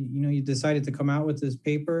that you decided to come out with this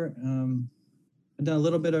paper. I've done a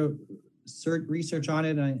little bit of research on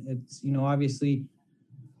it. It's obviously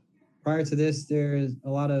prior to this, there's a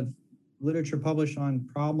lot of literature published on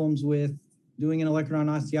problems with doing an electron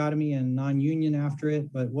osteotomy and non-union after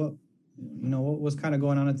it. But what was kind of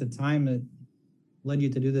going on at the time that led you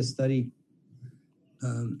to do this study?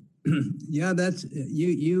 Yeah, that's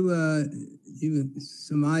you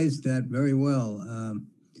surmised that very well.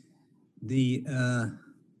 The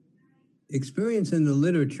experience in the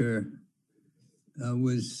literature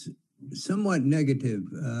was somewhat negative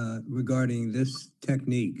regarding this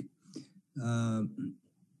technique.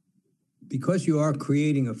 Because you are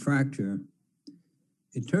creating a fracture,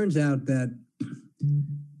 it turns out that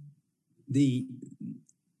the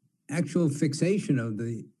actual fixation of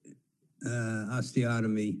the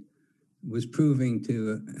osteotomy was proving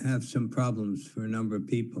to have some problems for a number of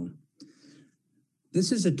people.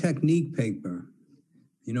 This is a technique paper.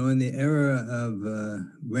 In the era of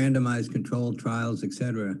randomized controlled trials, et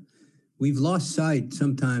cetera, we've lost sight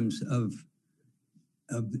sometimes of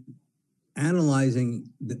analyzing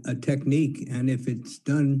a technique, and if it's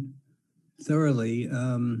done thoroughly,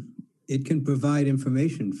 it can provide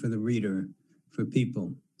information for the reader, for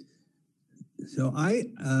people. So I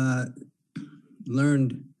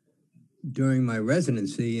learned during my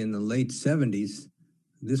residency in the late 70s,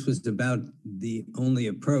 this was about the only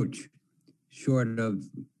approach short of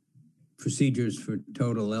procedures for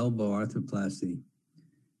total elbow arthroplasty.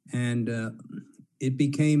 And it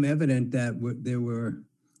became evident that there were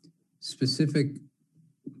specific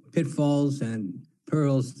pitfalls and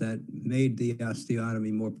pearls that made the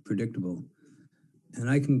osteotomy more predictable. And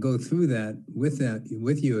I can go through that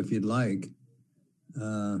with you if you'd like.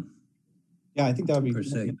 Yeah, I think that would be per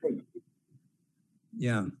se.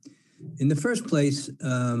 Yeah. In the first place,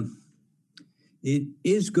 it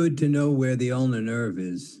is good to know where the ulnar nerve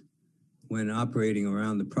is when operating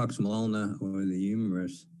around the proximal ulna or the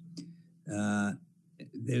humerus.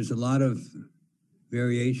 There's a lot of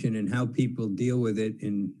variation in how people deal with it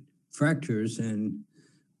in fractures, and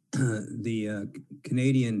the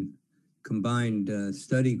Canadian Combined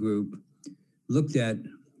Study Group looked at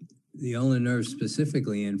the ulnar nerve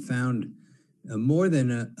specifically and found more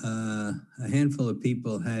than a handful of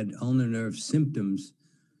people had ulnar nerve symptoms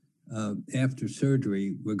after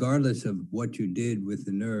surgery, regardless of what you did with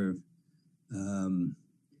the nerve.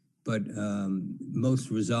 But most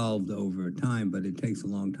resolved over time, but it takes a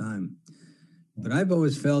long time. But I've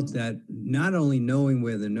always felt that not only knowing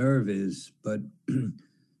where the nerve is, but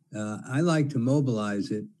I like to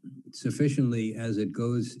mobilize it sufficiently as it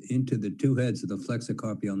goes into the two heads of the flexor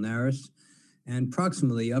carpi ulnaris and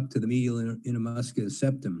proximally up to the medial intermuscular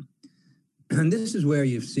septum. And this is where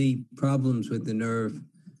you see problems with the nerve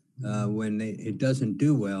when it doesn't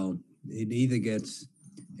do well. It either gets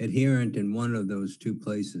adherent in one of those two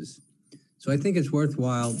places. So I think it's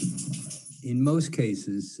worthwhile in most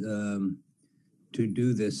cases to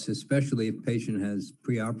do this, especially if patient has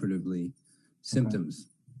preoperatively symptoms.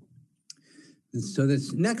 Okay. So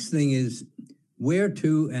this next thing is where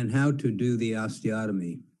to and how to do the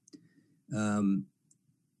osteotomy.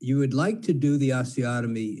 You would like to do the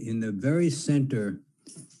osteotomy in the very center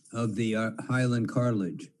of the hyaline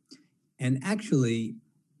cartilage. And actually,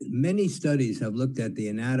 many studies have looked at the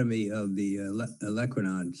anatomy of the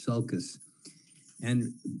olecranon sulcus.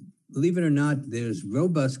 And believe it or not, there's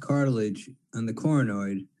robust cartilage on the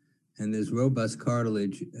coronoid, and there's robust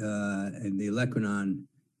cartilage in the olecranon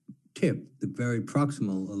tip, the very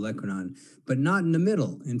proximal olecranon, but not in the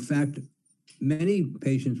middle. In fact, many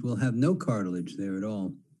patients will have no cartilage there at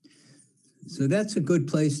all. So that's a good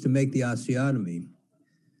place to make the osteotomy.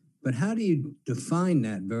 But how do you define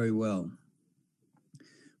that very well?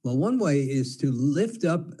 Well, one way is to lift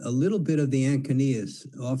up a little bit of the anconeus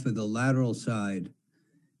off of the lateral side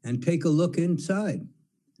and take a look inside.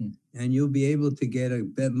 And you'll be able to get a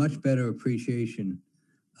much better appreciation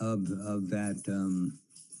of that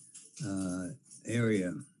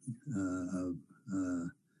area of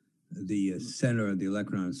the center of the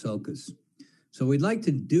olecranon sulcus. So we'd like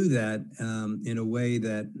to do that in a way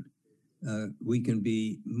that we can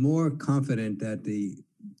be more confident that the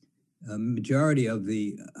majority of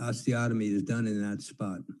the osteotomy is done in that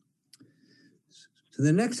spot. So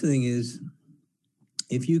the next thing is,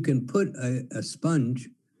 if you can put a sponge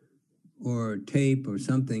or tape or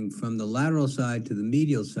something from the lateral side to the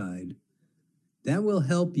medial side, that will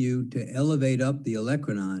help you to elevate up the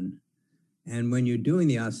olecranon. And when you're doing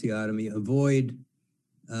the osteotomy, avoid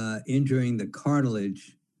injuring the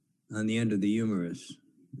cartilage on the end of the humerus.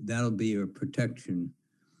 That'll be your protection.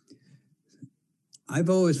 I've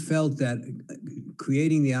always felt that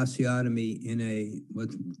creating the osteotomy in a, what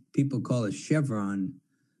people call a chevron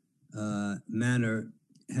manner,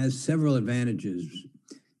 has several advantages.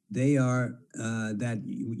 They are that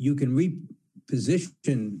you can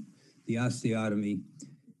reposition the osteotomy,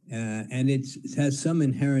 and it has some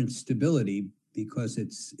inherent stability because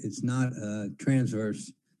it's not a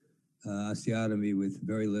transverse osteotomy with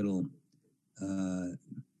very little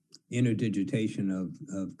interdigitation of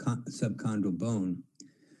subchondral bone.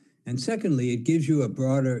 And secondly, it gives you a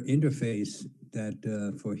broader interface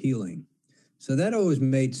that for healing. So that always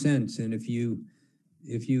made sense. And if you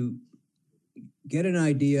get an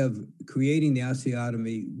idea of creating the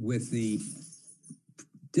osteotomy with the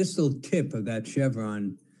distal tip of that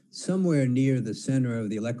chevron somewhere near the center of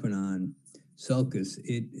the olecranon sulcus,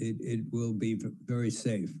 it will be very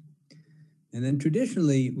safe. And then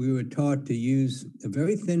traditionally, we were taught to use a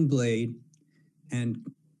very thin blade and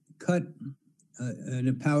cut in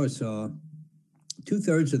a power saw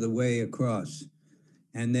 2/3 of the way across,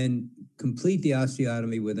 and then complete the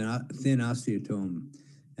osteotomy with a thin osteotome.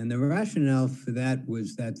 And the rationale for that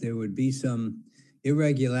was that there would be some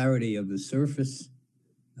irregularity of the surface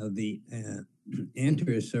of the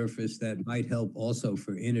anterior surface that might help also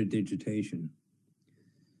for interdigitation.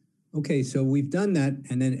 Okay, so we've done that,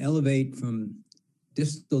 and then elevate from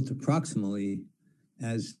distal to proximally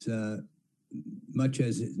as much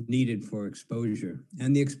as needed for exposure.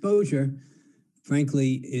 And the exposure,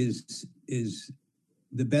 frankly, is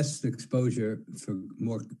the best exposure for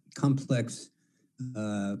more complex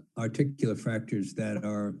articular fractures that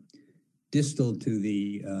are distal to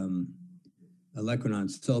the olecranon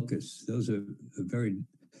sulcus. Those are very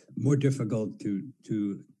more difficult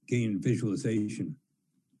to gain visualization.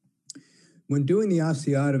 When doing the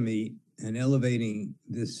osteotomy and elevating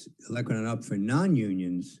this olecranon up for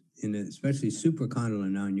non-unions, especially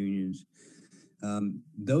supracondylar non-unions,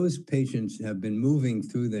 those patients have been moving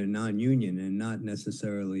through their non-union and not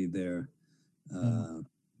necessarily their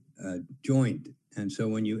joint. And so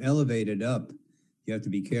when you elevate it up, you have to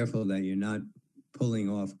be careful that you're not pulling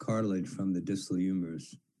off cartilage from the distal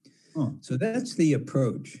humerus. So that's the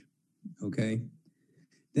approach, okay?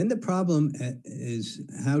 Then the problem is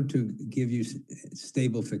how to give you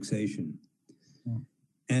stable fixation.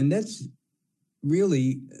 And that's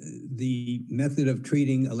really the method of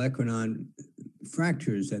treating olecranon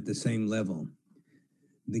fractures at the same level.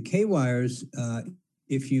 The K-wires,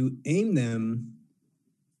 if you aiming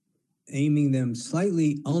them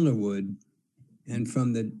slightly ulnarward and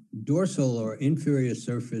from the dorsal or inferior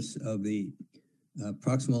surface of the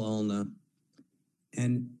proximal ulna,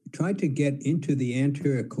 and try to get into the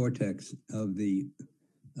anterior cortex of the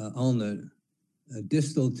ulna,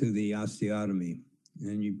 distal to the osteotomy.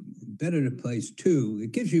 And you better to place 2.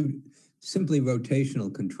 It gives you simply rotational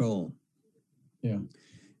control. Yeah.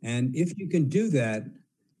 And if you can do that,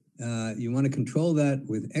 you want to control that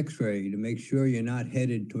with X-ray to make sure you're not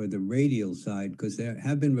headed toward the radial side, because there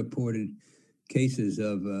have been reported cases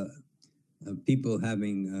of people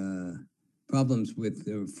having problems with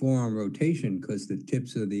their forearm rotation because the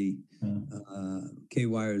tips of the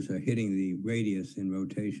K-wires are hitting the radius in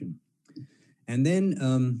rotation. And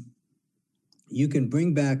then you can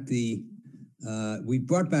bring back we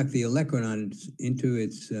brought back the olecranon into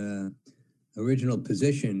its original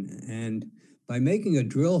position. And by making a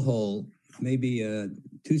drill hole, maybe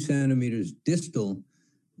 2 centimeters distal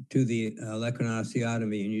to the olecranon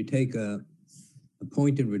osteotomy, and you take a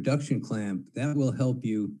pointed reduction clamp, that will help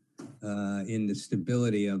you in the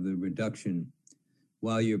stability of the reduction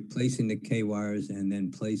while you're placing the K-wires and then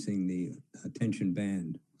placing the tension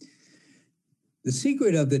band. The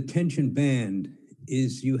secret of the tension band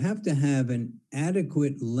is you have to have an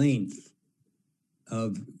adequate length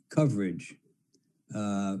of coverage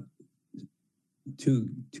to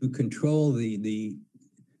control the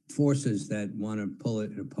forces that want to pull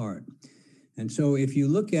it apart. And so if you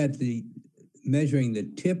look at the measuring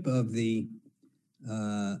the tip of the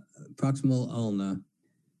proximal ulna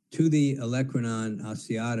to the olecranon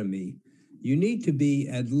osteotomy, you need to be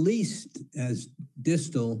at least as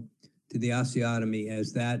distal to the osteotomy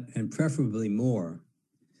as that, and preferably more.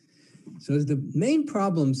 So the main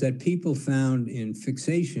problems that people found in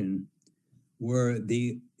fixation were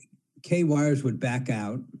the K-wires would back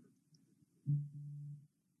out.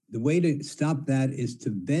 The way to stop that is to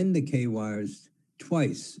bend the K-wires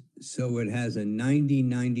twice, so it has a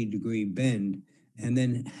 90 degree bend, and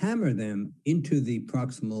then hammer them into the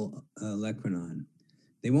proximal olecranon.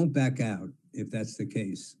 They won't back out if that's the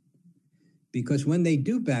case, because when they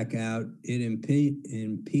do back out, it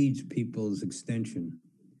impedes people's extension.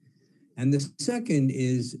 And the second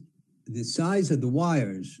is the size of the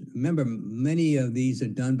wires. Remember, many of these are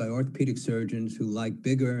done by orthopedic surgeons who like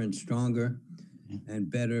bigger and stronger,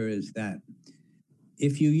 and better is that.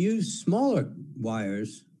 If you use smaller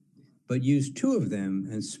wires, but use 2 of them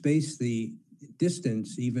and space the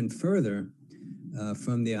distance even further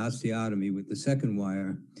from the osteotomy with the second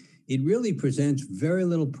wire, it really presents very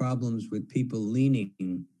little problems with people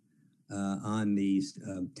leaning on these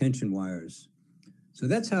tension wires. So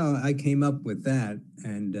that's how I came up with that.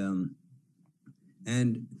 And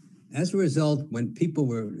as a result, when people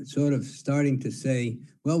were sort of starting to say,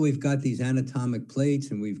 well, we've got these anatomic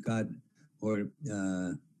plates and we've got, or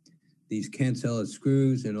these cancellous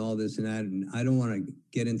screws and all this and that, and I don't want to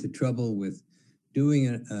get into trouble with doing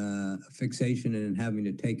a fixation and having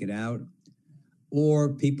to take it out.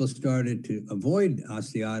 Or people started to avoid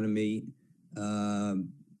osteotomy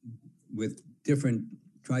with different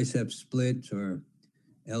tricep splits or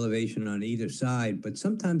elevation on either side, but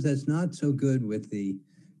sometimes that's not so good with the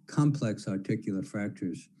complex articular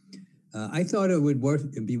fractures. I thought it would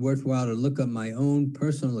be worthwhile to look up my own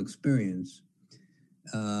personal experience,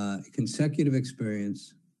 consecutive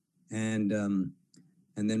experience, and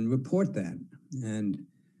then report that. And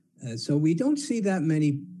so we don't see that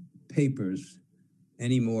many papers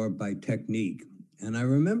anymore by technique. And I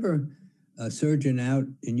remember a surgeon out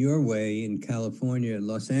in your way in California,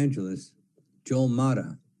 Los Angeles, Joel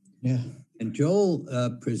Mata. Yeah. And Joel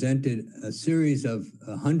presented a series of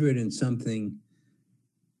 100 and something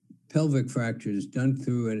pelvic fractures done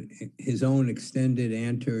through his own extended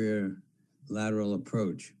anterior lateral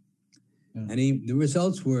approach. Yeah. And the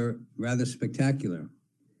results were rather spectacular.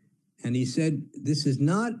 And he said, this is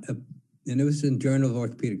not and it was in Journal of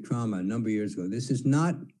Orthopedic Trauma a number of years ago, this is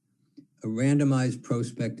not a randomized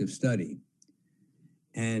prospective study.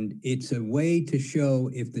 And it's a way to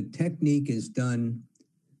show if the technique is done,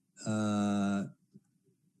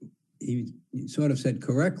 he sort of said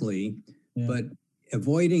correctly, yeah, but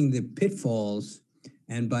avoiding the pitfalls,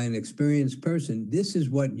 and by an experienced person, this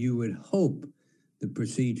is what you would hope the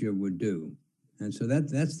procedure would do. And so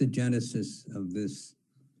that's the genesis of this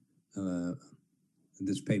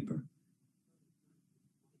paper.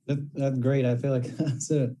 That's great. I feel like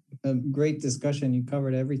that's a great discussion. You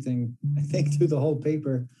covered everything, I think, through the whole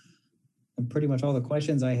paper, and pretty much all the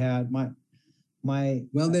questions I had.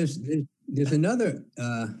 Well, there's another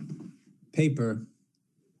paper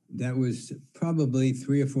that was probably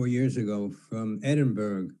 3 or 4 years ago from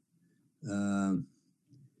Edinburgh,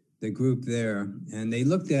 the group there, and they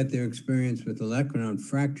looked at their experience with olecranon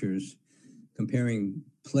fractures, comparing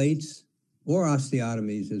plates or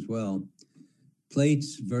osteotomies as well,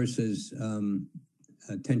 plates versus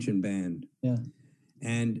a tension band. Yeah.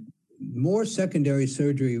 And more secondary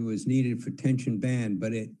surgery was needed for tension band,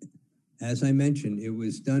 but as I mentioned, it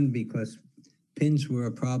was done because pins were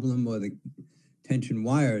a problem or the tension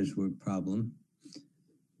wires were a problem,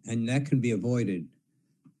 and that can be avoided.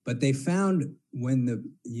 But they found when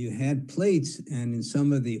you had plates, and in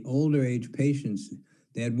some of the older age patients,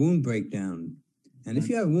 they had wound breakdown. And if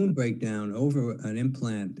you have wound breakdown over an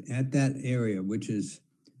implant at that area, which is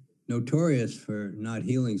notorious for not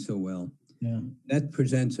healing so well, yeah, that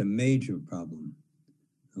presents a major problem.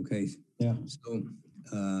 Okay. Yeah. So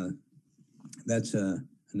that's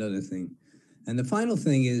another thing. And the final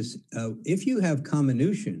thing is, if you have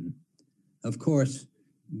comminution, of course,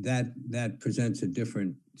 that presents a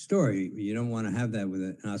different story. You don't want to have that with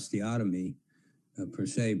an osteotomy per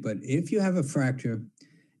se. But if you have a fracture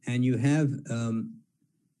and you have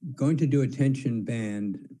going to do a tension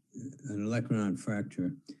band, an olecranon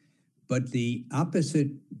fracture, but the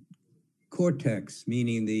opposite cortex,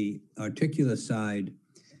 meaning the articular side,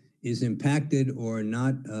 is impacted or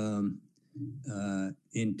not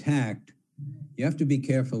intact, you have to be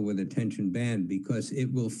careful with a tension band because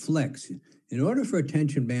it will flex. In order for a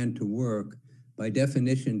tension band to work, by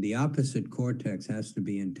definition, the opposite cortex has to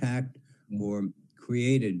be intact or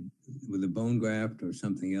created with a bone graft or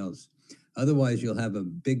something else. Otherwise, you'll have a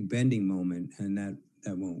big bending moment, and that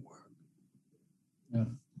won't work. Yeah.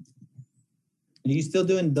 Are you still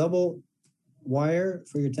doing double wire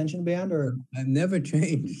for your tension band, or? I've never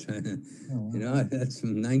changed. Oh, You know, that's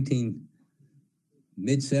from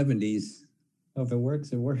mid-70s. Oh, if it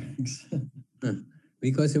works, it works.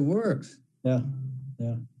 Because it works. Yeah,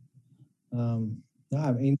 yeah. No,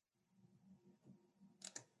 I mean,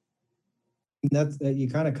 that's you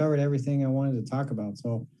kind of covered everything I wanted to talk about.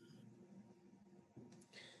 So,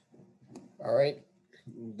 All right,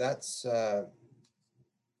 that's the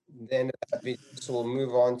end of that video. So we'll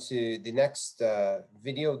move on to the next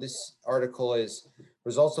video. This article is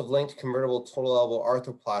results of linked convertible total elbow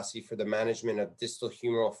arthroplasty for the management of distal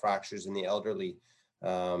humeral fractures in the elderly.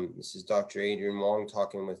 This is Dr. Adrian Wong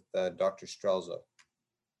talking with Dr. Strelzo.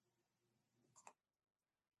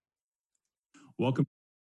 Welcome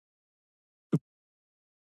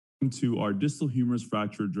to our Distal Humerus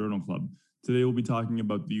Fracture Journal Club. Today we'll be talking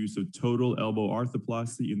about the use of total elbow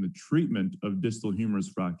arthroplasty in the treatment of distal humerus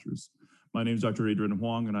fractures. My name is Dr. Adrian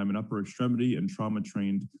Huang, and I'm an upper extremity and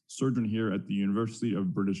trauma-trained surgeon here at the University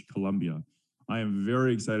of British Columbia. I am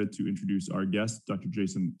very excited to introduce our guest, Dr.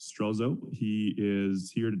 Jason Strelzo. He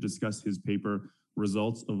is here to discuss his paper,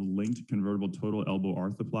 Results of Linked Convertible Total Elbow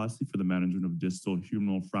Arthroplasty for the Management of Distal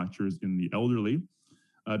Humeral Fractures in the Elderly.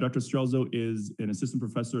 Dr. Strelzo is an assistant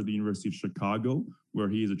professor at the University of Chicago, where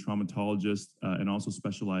he is a traumatologist and also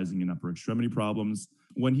specializing in upper extremity problems.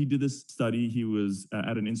 When he did this study, he was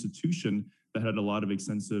at an institution that had a lot of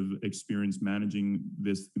extensive experience managing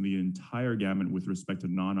this in the entire gamut with respect to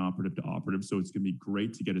non-operative to operative. So it's going to be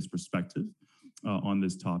great to get his perspective on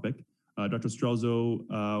this topic. Dr.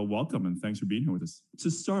 Strelzo, welcome and thanks for being here with us.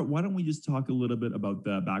 To start, why don't we just talk a little bit about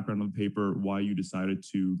the background of the paper, why you decided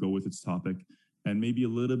to go with its topic, and maybe a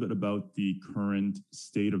little bit about the current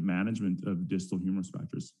state of management of distal humerus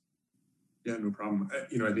fractures. Yeah, no problem.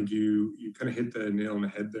 I think you kind of hit the nail on the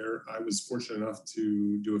head there. I was fortunate enough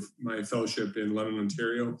to do my fellowship in London,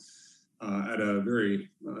 Ontario, at a very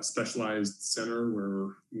specialized center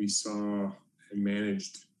where we saw and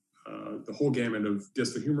managed the whole gamut of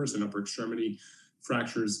distal humerus and upper extremity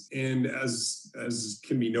fractures. And as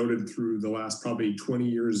can be noted through the last probably 20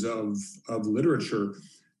 years of literature,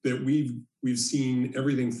 that we've seen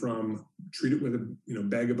everything from treat it with a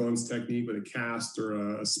bag of bones technique with a cast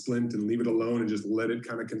or a splint and leave it alone and just let it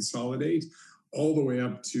kind of consolidate, all the way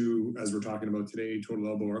up to, as we're talking about today, total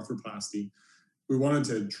elbow arthroplasty. We wanted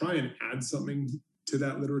to try and add something to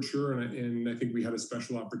that literature, and I think we had a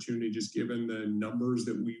special opportunity, just given the numbers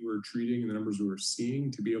that we were treating and the numbers we were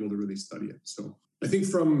seeing, to be able to really study it. So I think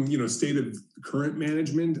from state of current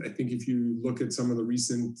management, I think if you look at some of the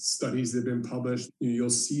recent studies that have been published,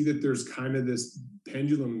 you'll see that there's kind of this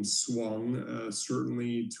pendulum swung,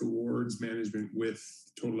 certainly towards management with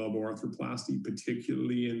total elbow arthroplasty,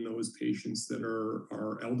 particularly in those patients that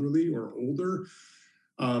are elderly or older.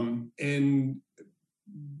 And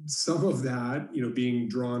some of that, being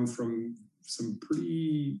drawn from some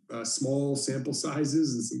pretty small sample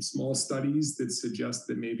sizes and some small studies that suggest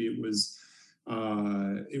that maybe it was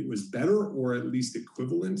better or at least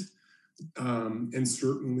equivalent. And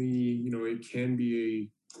certainly, it can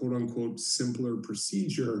be a quote unquote simpler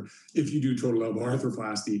procedure if you do total elbow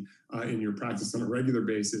arthroplasty in your practice on a regular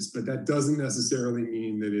basis, but that doesn't necessarily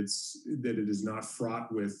mean that it is not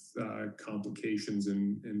fraught with complications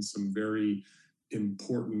and some very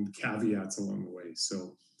important caveats along the way.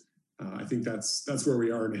 So I think that's where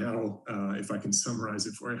we are now, if I can summarize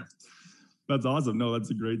it for you. That's awesome. No, that's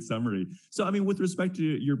a great summary. So, with respect to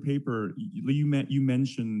your paper, you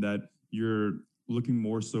mentioned that you're looking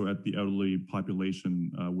more so at the elderly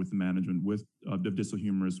population with the management of distal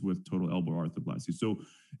humerus with total elbow arthroplasty. So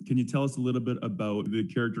can you tell us a little bit about the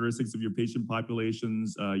characteristics of your patient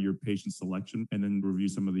populations, your patient selection, and then review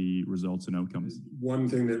some of the results and outcomes? One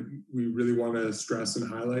thing that we really want to stress and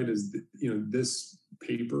highlight is that, this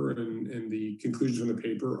paper and the conclusions from the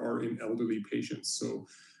paper are in elderly patients. So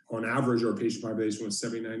on average, our patient population was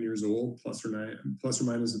 79 years old, plus or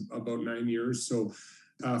minus about 9 years. So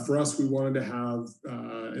For us, we wanted to have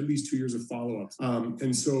at least 2 years of follow-up.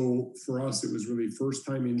 And so for us, it was really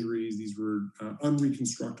first-time injuries. These were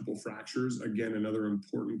unreconstructible fractures. Again, another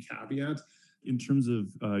important caveat. In terms of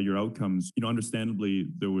your outcomes, understandably,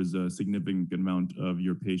 there was a significant amount of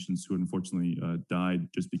your patients who unfortunately died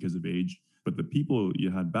just because of age. But the people you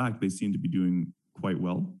had back, they seem to be doing quite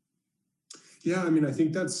well. Yeah, I mean, I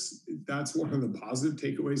think that's one of the positive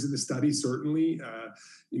takeaways of the study. Certainly,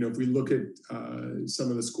 if we look at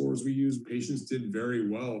some of the scores we used, patients did very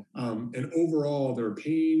well. And overall, their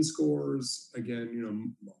pain scores,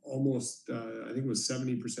 again, almost I think it was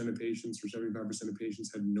 70% of patients or 75% of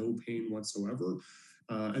patients had no pain whatsoever.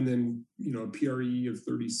 And then, a PRE of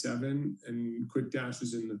 37 and quick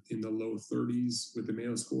dashes in the low 30s with the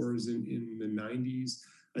Mayo scores in the 90s.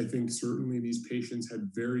 I think certainly these patients had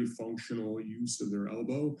very functional use of their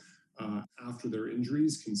elbow after their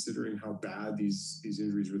injuries, considering how bad these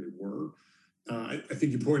injuries really were. I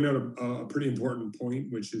think you point out a pretty important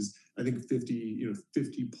point, which is I think 50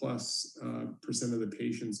 plus percent of the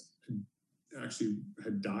patients actually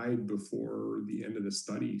had died before the end of the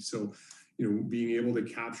study. So, being able to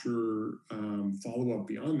capture follow-up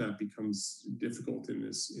beyond that becomes difficult in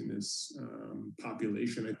this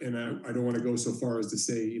population. And I don't want to go so far as to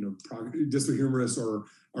say, distal humerus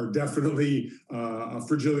are definitely a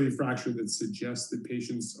fragility fracture that suggests that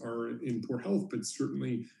patients are in poor health, but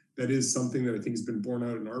certainly that is something that I think has been borne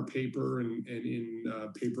out in our paper and in a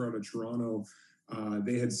paper out of Toronto.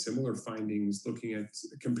 They had similar findings looking at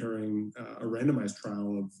comparing a randomized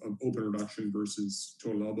trial of open reduction versus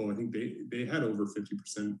total elbow. I think they had over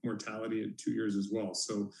 50% mortality at 2 years as well.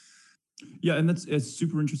 So, yeah, and it's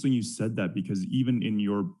super interesting you said that, because even in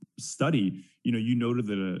your study, you noted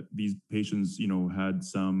that these patients, had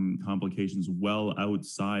some complications well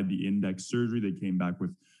outside the index surgery. They came back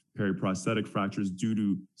with periprosthetic fractures due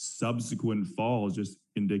to subsequent falls, just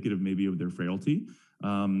indicative maybe of their frailty.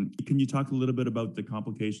 Can you talk a little bit about the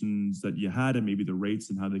complications that you had and maybe the rates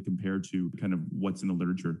and how they compare to kind of what's in the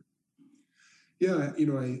literature? Yeah,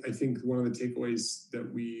 I think one of the takeaways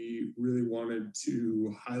that we really wanted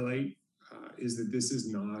to highlight is that this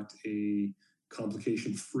is not a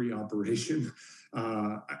complication-free operation.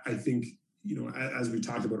 I think, as we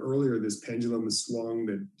talked about earlier, this pendulum has swung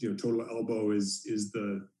that, total elbow is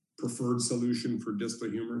the preferred solution for distal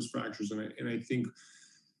humerus fractures. And I think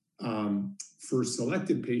for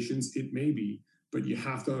selected patients, it may be, but you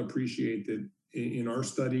have to appreciate that in our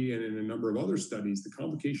study and in a number of other studies, the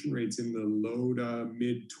complication rates in the low to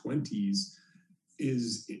mid 20s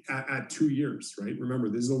is at 2 years, right? Remember,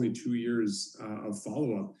 this is only 2 years of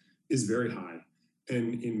follow-up, is very high.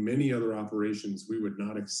 And in many other operations, we would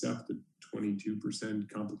not accept a 22%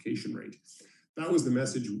 complication rate. That was the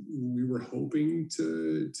message we were hoping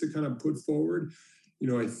to kind of put forward.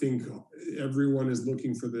 I think everyone is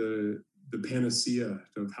looking for the panacea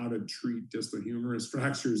of how to treat distal humerus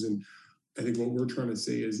fractures. And I think what we're trying to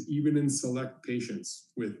say is even in select patients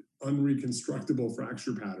with unreconstructible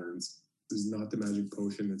fracture patterns, this is not the magic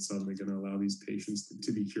potion that's suddenly going to allow these patients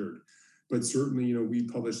to be cured. But certainly, we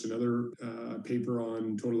published another paper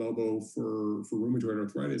on total elbow for rheumatoid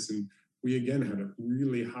arthritis, and we again had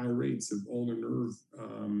really high rates of ulnar nerve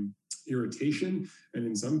irritation, and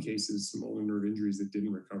in some cases, some ulnar nerve injuries that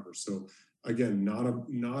didn't recover. So again, not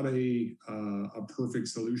a perfect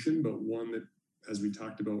solution, but one that, as we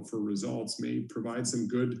talked about for results, may provide some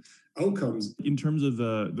good outcomes. In terms of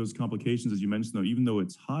those complications, as you mentioned, though, even though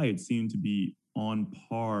it's high, it seemed to be on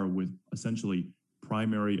par with essentially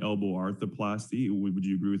primary elbow arthroplasty. Would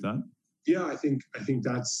you agree with that? Yeah, I think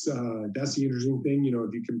that's the interesting thing.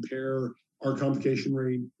 If you compare our complication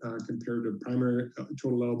rate compared to primary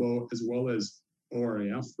total elbow as well as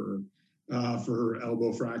ORAF for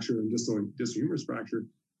elbow fracture and distal humerus fracture,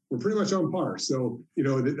 we're pretty much on par. So,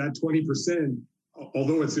 that 20%,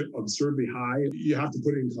 although it's absurdly high, you have to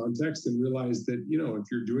put it in context and realize that, if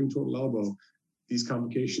you're doing total elbow, these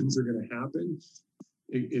complications are going to happen.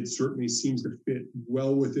 It certainly seems to fit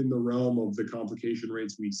well within the realm of the complication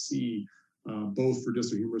rates we see, both for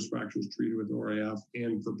distal humerus fractures treated with ORIF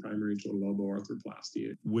and for primary total elbow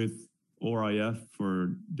arthroplasty. With ORIF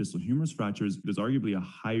for distal humerus fractures, there's arguably a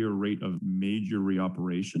higher rate of major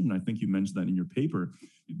reoperation. And I think you mentioned that in your paper.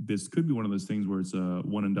 This could be one of those things where it's a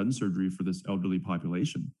one and done surgery for this elderly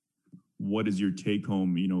population. What is your take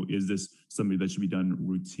home? Is this somebody that should be done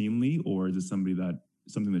routinely, or is it something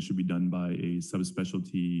that should be done by a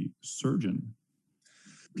subspecialty surgeon?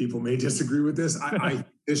 People may disagree with this.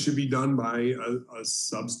 This should be done by a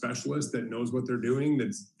subspecialist that knows what they're doing,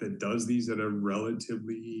 that does these at a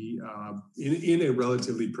relatively in a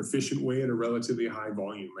relatively proficient way at a relatively high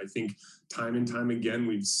volume. I think time and time again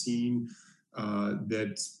we've seen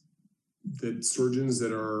that surgeons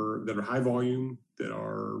that are high volume, that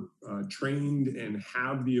are trained and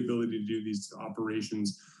have the ability to do these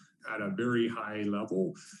operations at a very high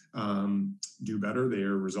level do better.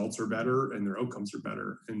 Their results are better and their outcomes are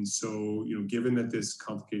better. And so, given that this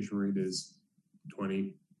complication rate is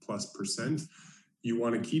 20+%, you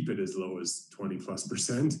want to keep it as low as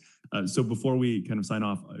 20+%. So before we kind of sign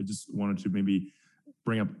off, I just wanted to maybe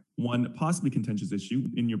bring up one possibly contentious issue.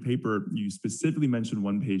 In your paper, you specifically mentioned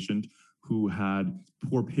one patient who had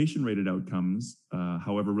poor patient-rated outcomes,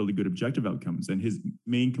 however, really good objective outcomes. And his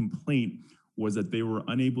main complaint was that they were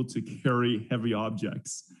unable to carry heavy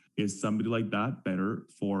objects. Is somebody like that better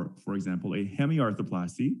for example, a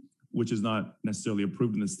hemiarthroplasty, which is not necessarily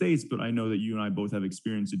approved in the States, but I know that you and I both have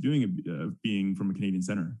experience of doing it, being from a Canadian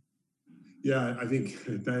center. Yeah, I think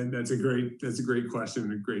that's a great question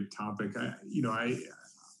and a great topic. I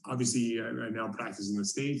obviously now practice in the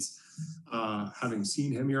States, having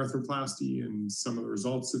seen hemiarthroplasty and some of the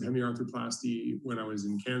results of hemiarthroplasty when I was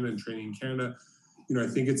in Canada and training in Canada. I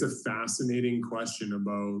think it's a fascinating question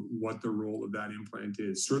about what the role of that implant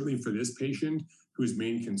is. Certainly for this patient, whose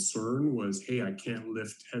main concern was, hey, I can't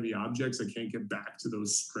lift heavy objects, I can't get back to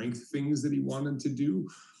those strength things that he wanted to do.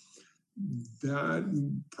 That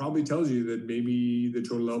probably tells you that maybe the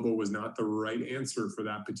total elbow was not the right answer for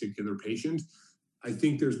that particular patient. I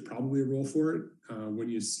think there's probably a role for it. When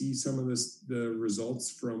you see some of the results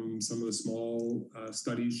from some of the small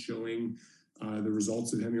studies showing the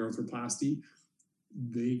results of hemiarthroplasty,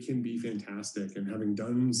 they can be fantastic. And having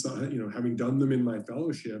done them in my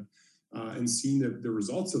fellowship and seen the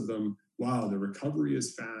results of them, wow, the recovery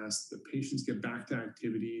is fast, the patients get back to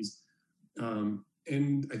activities.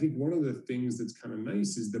 And I think one of the things that's kind of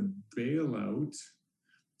nice is the bailout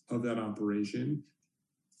of that operation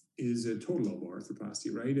is a total elbow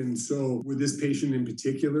arthroplasty, right? And so would this patient in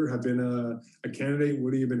particular have been a candidate?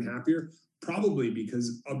 Would he have been happier? Probably,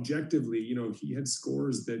 because objectively, he had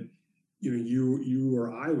scores that you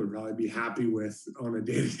or I would probably be happy with on a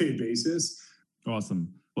day-to-day basis.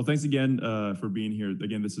 Awesome. Well, thanks again for being here.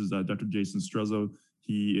 Again, this is Dr. Jason Strezzo.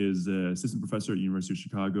 He is an assistant professor at University of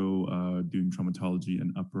Chicago doing traumatology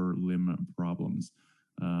and upper limb problems.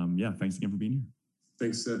 Yeah, thanks again for being here.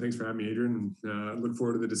 Thanks for having me, Adrian. And look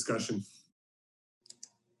forward to the discussion.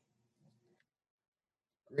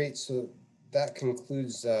 Great. So that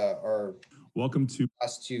concludes our welcome to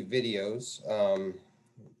last two videos.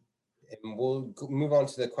 And we'll move on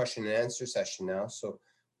to the question and answer session now. So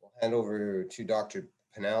we'll hand over to Dr.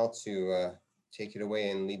 Pennell to take it away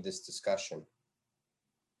and lead this discussion.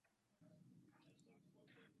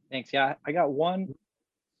 Thanks. Yeah, I got one.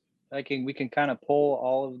 We can kind of pull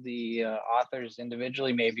all of the authors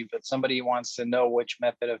individually maybe, but somebody wants to know which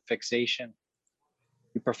method of fixation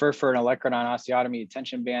you prefer for an olecranon osteotomy: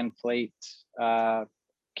 tension band, plate,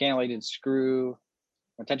 cannulated screw,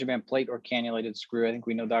 or tension band plate or cannulated screw. I think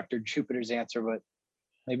we know Dr. Jupiter's answer, but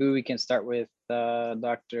maybe we can start with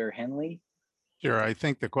Dr. Henley. Sure. I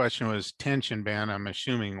think the question was tension band. I'm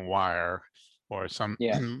assuming wire or some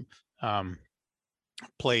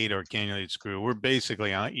plate or cannulated screw. We're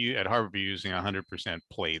basically at Harborview using 100%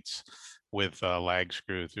 plates with a lag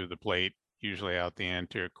screw through the plate, usually out the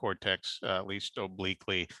anterior cortex, at least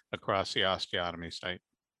obliquely across the osteotomy site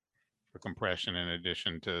for compression, in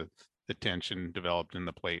addition to the tension developed in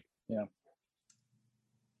the plate. Yeah.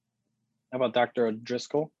 How about Dr.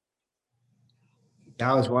 O'Driscoll?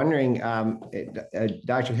 I was wondering,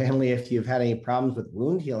 Dr. Henley, if you've had any problems with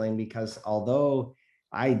wound healing, because although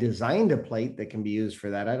I designed a plate that can be used for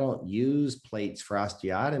that, I don't use plates for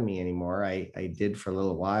osteotomy anymore. I did for a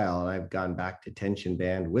little while, and I've gone back to tension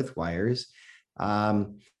band with wires.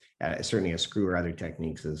 Certainly a screw or other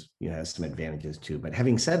techniques has some advantages too. But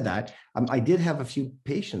having said that, I did have a few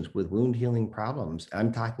patients with wound healing problems.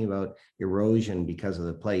 I'm talking about erosion because of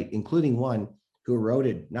the plate, including one who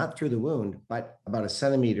eroded not through the wound, but about a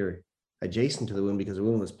centimeter adjacent to the wound because the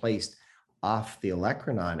wound was placed off the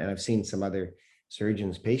olecranon. And I've seen some other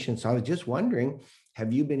surgeons' patients. So I was just wondering,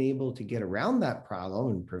 have you been able to get around that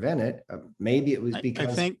problem and prevent it? Maybe it was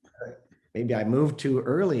because maybe I moved too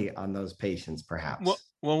early on those patients, perhaps.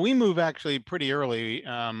 Well, we move actually pretty early.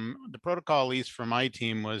 The protocol, at least for my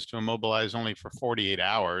team, was to immobilize only for 48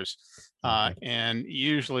 hours. And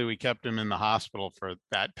usually we kept him in the hospital for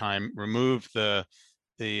that time, removed the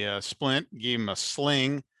splint, gave him a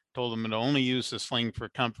sling, told him to only use the sling for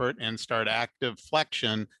comfort and start active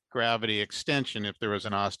flexion, gravity extension if there was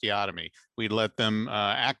an osteotomy. We'd let them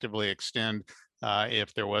actively extend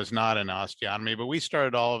if there was not an osteotomy, but we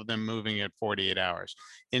started all of them moving at 48 hours.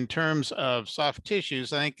 In terms of soft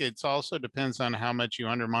tissues, I think it's also depends on how much you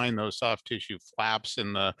undermine those soft tissue flaps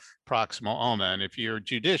in the proximal ulna. And if you're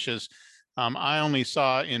judicious, I only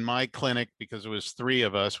saw in my clinic, because it was 3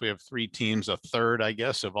 of us, we have 3 teams, a third, I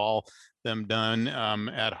guess, of all them done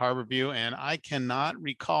at Harborview. And I cannot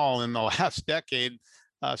recall in the last decade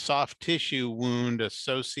a soft tissue wound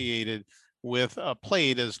associated with a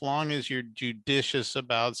plate, as long as you're judicious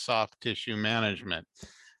about soft tissue management.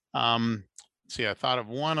 See, I thought of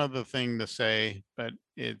one other thing to say, but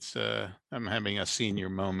it's I'm having a senior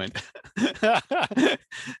moment.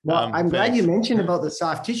 Well, I'm glad you thanks. mentioned about the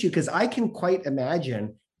soft tissue, because I can quite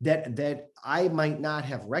imagine that I might not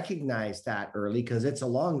have recognized that early, because it's a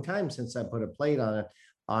long time since I put a plate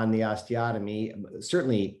on the osteotomy,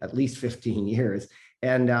 certainly at least 15 years.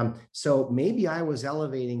 And so maybe I was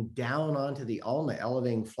elevating down onto the ulna,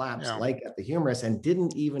 elevating flaps like at the humerus, and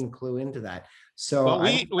didn't even clue into that. So well,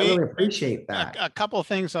 I really appreciate that. A couple of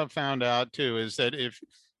things I've found out too is that if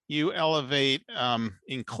you elevate,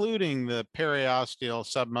 including the periosteal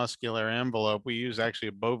submuscular envelope, we use actually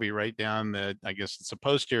a bovie right down the, I guess it's a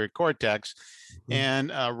posterior cortex,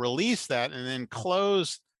 and release that and then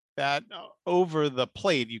close that over the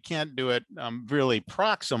plate. You can't do it really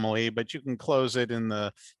proximally, but you can close it in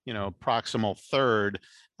the, proximal third.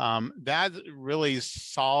 That really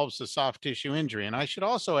solves the soft tissue injury. And I should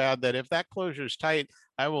also add that if that closure is tight,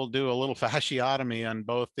 I will do a little fasciotomy on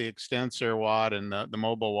both the extensor wad and the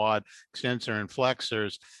mobile wad, extensor and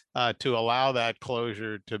flexors, to allow that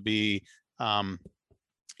closure to be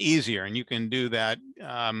easier. And you can do that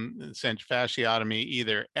fasciotomy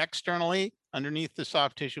either externally underneath the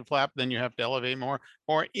soft tissue flap, then you have to elevate more,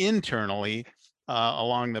 or internally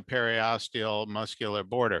along the periosteal muscular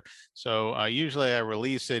border. So usually I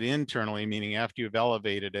release it internally, meaning after you've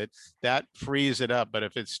elevated it, that frees it up. But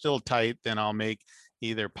if it's still tight, then I'll make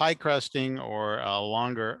either pie crusting or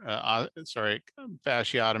longer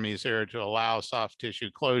fasciotomies there to allow soft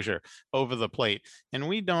tissue closure over the plate. And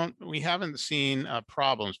we haven't seen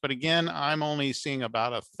problems, but again, I'm only seeing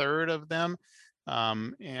about a third of them.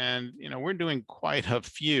 And we're doing quite a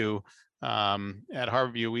few at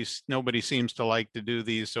Harborview. Nobody seems to like to do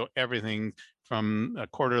these, so everything from a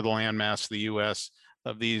quarter of the landmass of the U.S.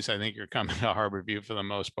 of these, I think, are coming to Harborview for the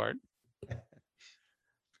most part.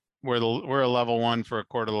 We're a level 1 for a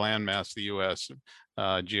quarter of the landmass of the U.S.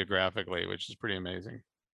 Geographically, which is pretty amazing.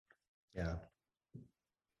 Yeah.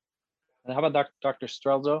 And how about Dr.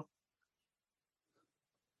 Strelzo?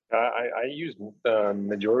 I use the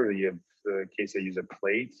majority of the case. I use a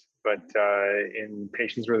plate, but in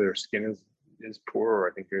patients where their skin is poor, or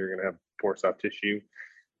I think they're going to have poor soft tissue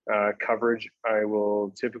coverage, I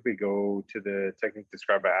will typically go to the technique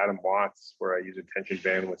described by Adam Watts, where I use a tension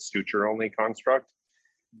band with suture only construct,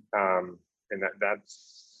 and that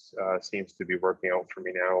seems to be working out for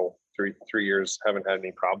me now. 3 years, haven't had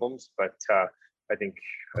any problems, but I think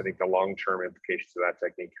the long-term implications of that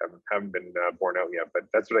technique haven't been borne out yet. But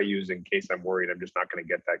that's what I use in case I'm worried I'm just not going to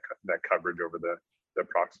get that coverage over the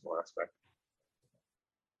proximal aspect.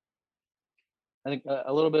 I think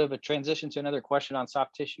a little bit of a transition to another question on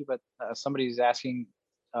soft tissue, but somebody's asking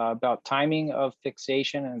about timing of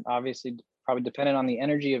fixation, and obviously probably dependent on the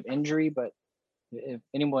energy of injury. But if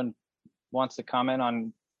anyone wants to comment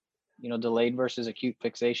on, delayed versus acute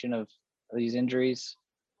fixation of these injuries.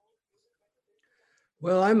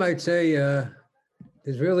 Well, I might say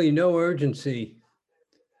there's really no urgency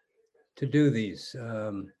to do these.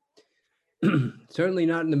 Certainly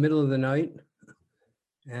not in the middle of the night.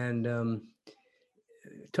 And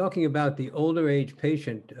talking about the older age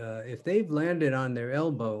patient, if they've landed on their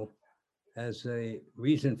elbow as a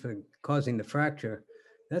reason for causing the fracture,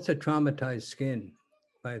 that's a traumatized skin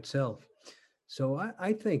by itself. So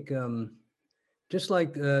I think just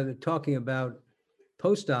like talking about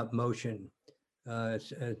post-op motion,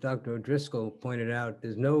 as Dr. O'Driscoll pointed out,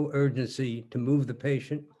 there's no urgency to move the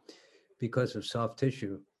patient because of soft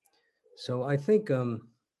tissue. So I think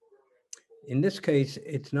in this case,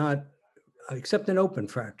 it's not, except an open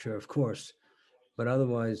fracture, of course, but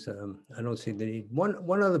otherwise, I don't see the need.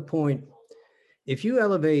 One other point, if you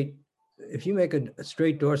make a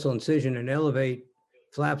straight dorsal incision and elevate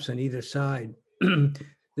flaps on either side,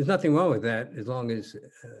 there's nothing wrong with that as long as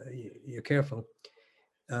you're careful.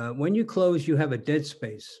 When you close, you have a dead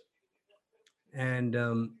space. And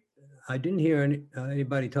I didn't hear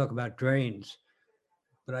anybody talk about drains,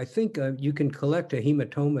 but I think you can collect a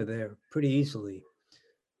hematoma there pretty easily.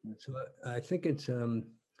 So I think it's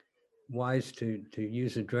wise to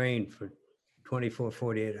use a drain for 24,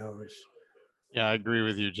 48 hours. Yeah, I agree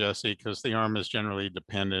with you, Jesse, because the arm is generally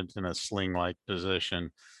dependent in a sling-like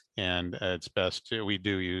position, and it's best to, we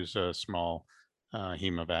do use a small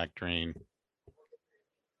hemovac drain.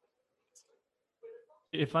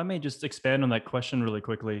 If I may just expand on that question really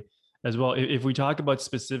quickly as well, if we talk about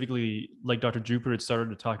specifically, like Dr. Jupiter had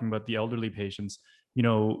started talking about the elderly patients, you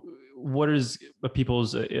know, what is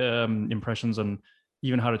people's impressions on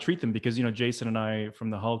even how to treat them? Because, you know, Jason and I from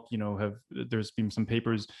the Hulk, you know, there's been some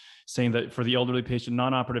papers saying that for the elderly patient,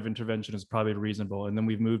 non-operative intervention is probably reasonable. And then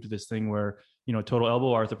we've moved to this thing where, you know, total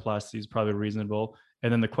elbow arthroplasty is probably reasonable.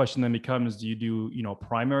 And then the question then becomes, do you do, you know,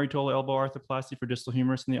 primary total elbow arthroplasty for distal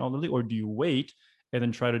humerus in the elderly, or do you wait and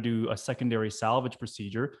then try to do a secondary salvage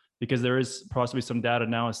procedure? Because there is possibly some data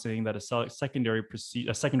now saying that a secondary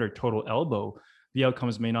total elbow, the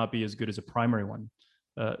outcomes may not be as good as a primary one.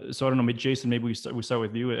 So I don't know, Jason, maybe we start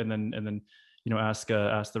with you, and then you know, ask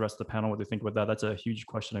the rest of the panel what they think about that. That's a huge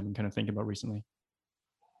question I've been kind of thinking about recently.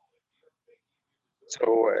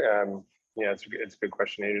 So yeah, it's a good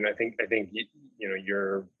question, Adrian. I think you know,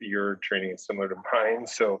 your training is similar to mine,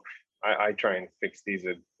 so I try and fix these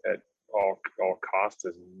at all costs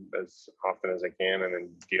as often as I can, and then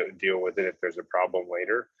deal with it if there's a problem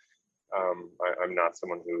later. I'm not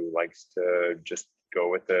someone who likes to just go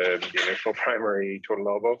with the initial primary total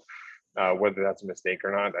elbow. Whether that's a mistake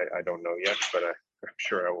or not, I don't know yet, but I'm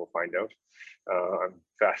sure I will find out. I'm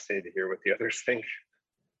fascinated to hear what the others think.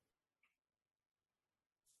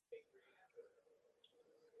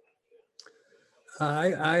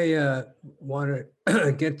 I want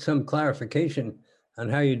to get some clarification on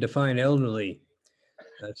how you define elderly.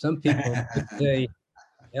 Some people say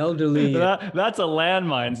elderly. That's a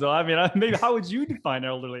landmine. So I mean, maybe how would you define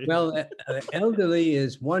elderly? Well, elderly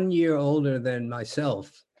is 1 year older than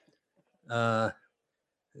myself. Now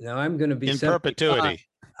I'm going to be in perpetuity.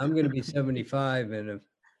 I'm going to be 75 in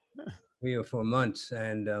 3 or 4 months,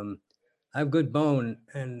 and I have good bone,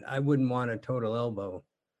 and I wouldn't want a total elbow.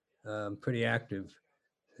 Pretty active,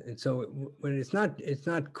 and so when it's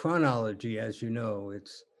not chronology, as you know,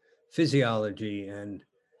 it's physiology. And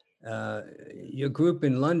your group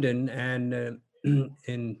in London and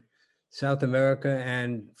in South America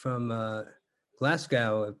and from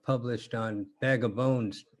Glasgow have published on bag of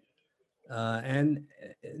bones, and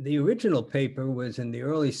the original paper was in the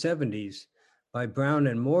early 70s by Brown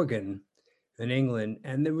and Morgan in England,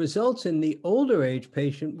 and the results in the older age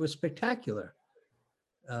patient were spectacular.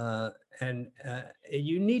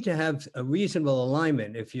 You need to have a reasonable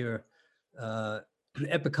alignment. If your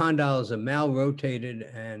epicondyles are mal-rotated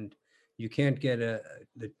and you can't get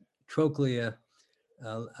the trochlea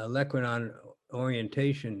olecranon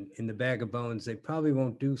orientation in the bag of bones, they probably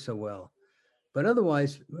won't do so well. But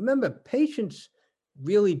otherwise, remember, patients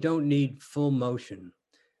really don't need full motion.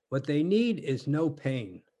 What they need is no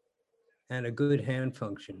pain and a good hand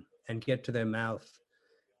function and get to their mouth,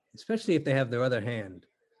 especially if they have their other hand.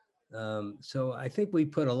 So I think we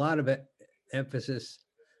put a lot of emphasis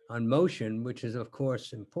on motion, which is of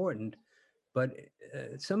course important, but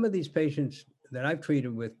some of these patients that I've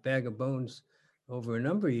treated with bag of bones over a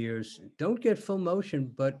number of years don't get full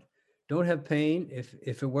motion, but don't have pain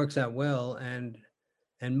if it works out well, and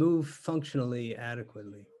move functionally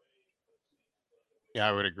adequately. Yeah,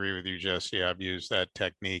 I would agree with you, Jesse. I've used that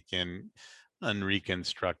technique in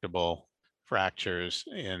unreconstructible fractures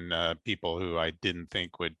in people who I didn't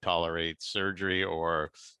think would tolerate surgery,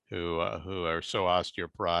 or who are so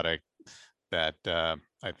osteoporotic that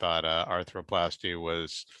I thought arthroplasty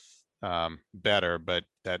was better, but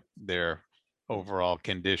that their overall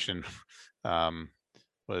condition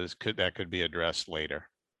could be addressed later.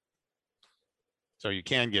 So you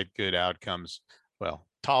can get good outcomes, well,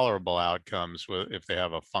 tolerable outcomes if they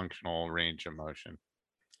have a functional range of motion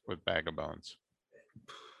with bag of bones.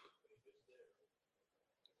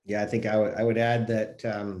 Yeah, I think I would add that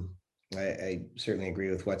I certainly agree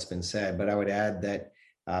with what's been said, but I would add that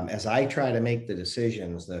as I try to make the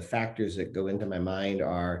decisions, the factors that go into my mind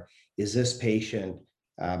are, is this patient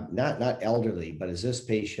not elderly, but is this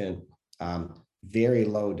patient very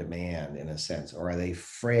low demand in a sense, or are they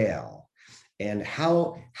frail? And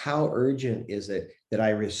how urgent is it that I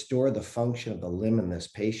restore the function of the limb in this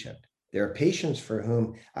patient? There are patients for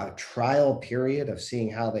whom a trial period of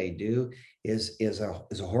seeing how they do is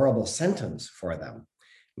a horrible sentence for them,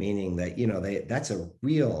 meaning that, you know, that's a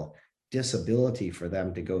real disability for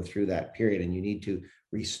them to go through that period, and you need to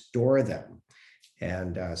restore them.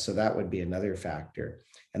 And so that would be another factor.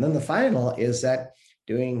 And then the final is that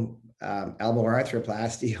doing elbow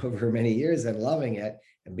arthroplasty over many years and loving it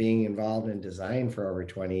and being involved in design for over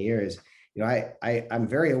 20 years, you know, I'm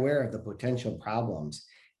very aware of the potential problems.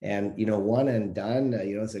 And, one and done,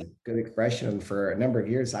 it's a good expression. And for a number of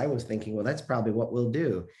years, I was thinking, well, that's probably what we'll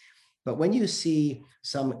do. But when you see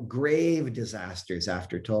some grave disasters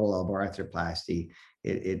after total elbow arthroplasty,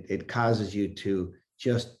 it causes you to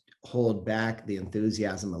just hold back the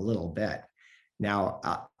enthusiasm a little bit. Now,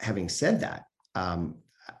 having said that,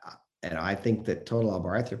 and I think that total elbow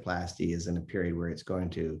arthroplasty is in a period where it's going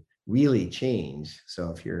to really change. So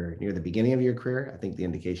if you're near the beginning of your career, I think the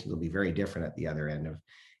indications will be very different at the other end of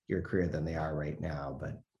your career than they are right now.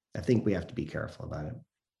 But I think we have to be careful about it.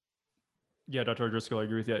 Yeah, Dr. O'Driscoll, I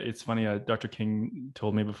agree with you. It's funny, Dr. King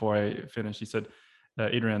told me before I finished, he said,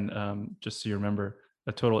 Adrian, just so you remember,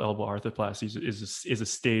 a total elbow arthroplasty is a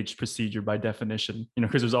staged procedure by definition,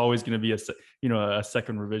 because there's always going to be a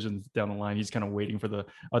second revision down the line. He's kind of waiting for the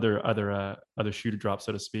other shoe to drop,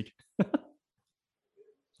 so to speak.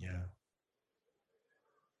 Yeah.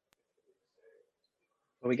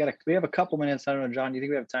 Well, we have a couple minutes. I don't know, John, do you think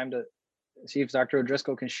we have time to see if Dr.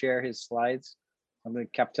 O'Driscoll can share his slides on the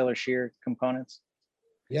capitellar shear components?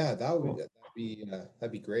 Yeah,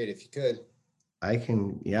 that'd be great if you could. I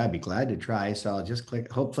can, I'd be glad to try. So I'll just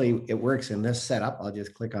click, hopefully it works in this setup. I'll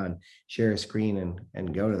just click on share screen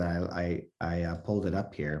and go to that. I pulled it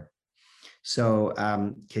up here. So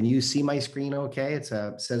can you see my screen okay? It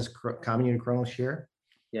says common unicoronal shear.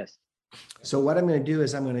 Yes. So what I'm going to do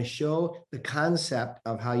is I'm going to show the concept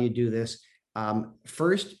of how you do this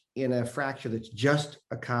first in a fracture that's just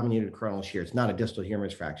a common unicoronal shear. It's not a distal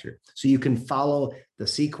humerus fracture. So you can follow the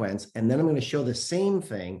sequence. And then I'm going to show the same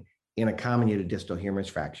thing in a comminuted distal humerus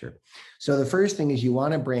fracture. So the first thing is you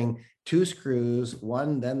want to bring 2 screws,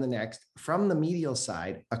 one, then the next, from the medial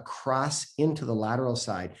side across into the lateral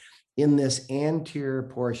side in this anterior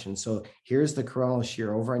portion. So here's the coronal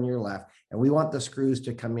shear over on your left, and we want the screws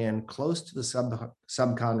to come in close to the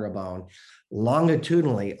subchondral bone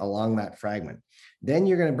longitudinally along that fragment. Then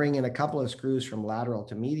you're going to bring in a couple of screws from lateral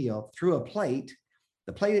to medial through a plate.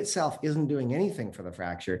 The plate itself isn't doing anything for the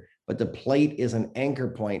fracture, but the plate is an anchor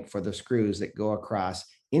point for the screws that go across,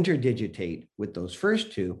 interdigitate with those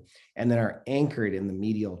first 2, and then are anchored in the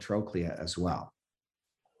medial trochlea as well.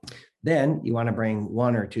 Then you want to bring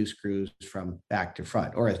 1 or 2 screws from back to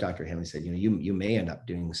front, or as Dr. Henley said, you may end up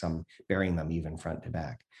doing some burying them even front to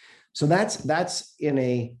back. So that's in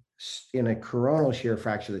a coronal shear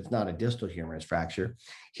fracture that's not a distal humerus fracture.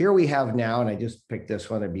 Here we have now, and I just picked this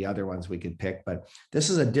one, there'd be other ones we could pick, but this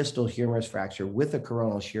is a distal humerus fracture with a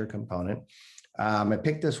coronal shear component. I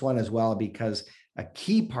picked this one as well because a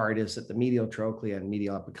key part is that the medial trochlea and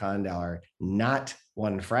medial epicondyle are not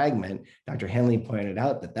one fragment. Dr. Henley pointed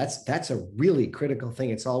out that that's a really critical thing.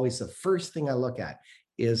 It's always the first thing I look at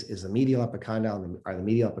is the medial epicondyle or the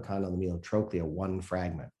medial epicondyle and the medial trochlea one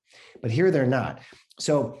fragment. But here they're not.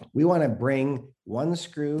 So we want to bring 1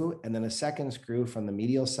 screw and then a second screw from the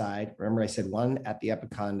medial side. Remember I said 1 at the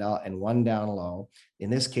epicondyle and 1 down low. In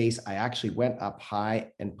this case, I actually went up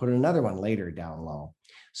high and put another one later down low.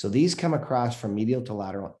 So these come across from medial to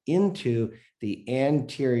lateral into the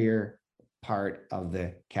anterior part of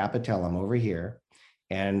the capitellum over here.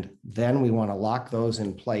 And then we want to lock those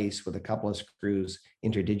in place with a couple of screws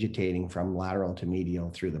interdigitating from lateral to medial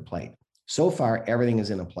through the plate. So far, everything is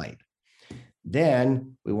in a plate.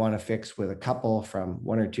 Then we want to fix with a couple from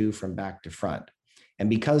 1 or 2 from back to front. And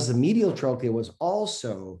because the medial trochlea was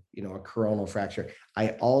also, a coronal fracture, I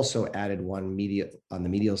also added 1 medial on the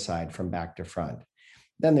medial side from back to front.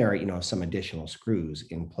 Then there are, some additional screws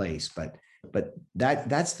in place, but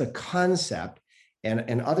that's the concept.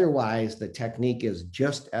 And otherwise, the technique is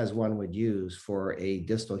just as one would use for a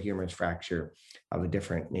distal humerus fracture of a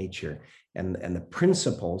different nature. And the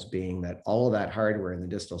principles being that all of that hardware in the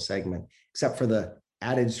distal segment, except for the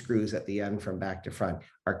added screws at the end from back to front,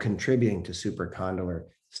 are contributing to supracondylar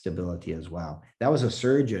stability as well. That was a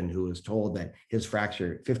surgeon who was told that his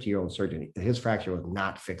fracture, 50-year-old surgeon, his fracture was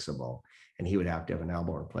not fixable and he would have to have an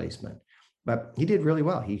elbow replacement. But he did really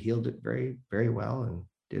well. He healed it very, very well and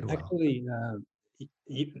did well. Actually,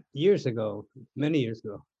 years ago, many years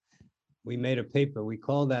ago, we made a paper. We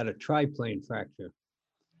call that a triplane fracture.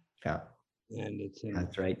 Yeah. And it's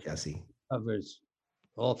that's right, Jesse. Covers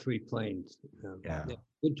all 3 planes. Yeah.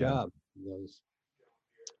 Good job, those.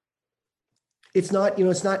 It's not,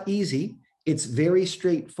 it's not easy. It's very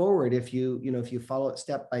straightforward if you follow it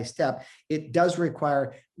step by step. It does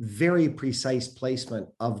require very precise placement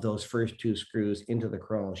of those first 2 screws into the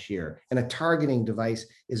coronal shear. And a targeting device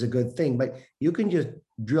is a good thing, but you can just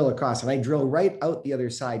drill across. And I drill right out the other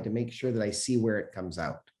side to make sure that I see where it comes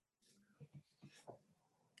out.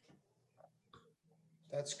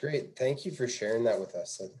 That's great. Thank you for sharing that with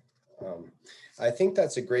us. I think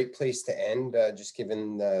that's a great place to end, just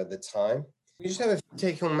given the time. We just have a few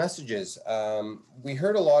take-home messages. We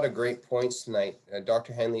heard a lot of great points tonight.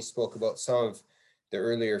 Dr. Henley spoke about some of the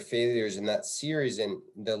earlier failures in that series in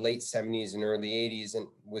the late 70s and early 80s and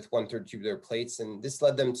with 1/3 tubular plates. And this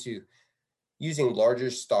led them to using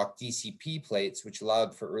larger stock DCP plates, which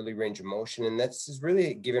allowed for early range of motion. And that's has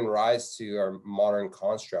really given rise to our modern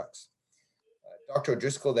constructs. Dr.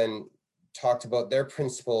 O'Driscoll then talked about their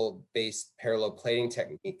principle-based parallel plating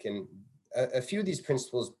technique. And a few of these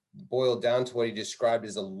principles boiled down to what he described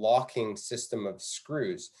as a locking system of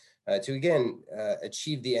screws to, again,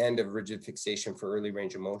 achieve the end of rigid fixation for early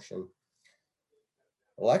range of motion.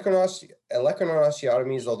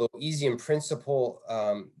 Electroneurosteotomies, although easy in principle,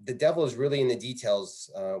 the devil is really in the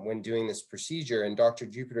details when doing this procedure. And Dr.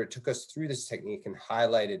 Jupiter took us through this technique and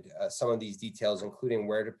highlighted some of these details, including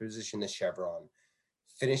where to position the chevron,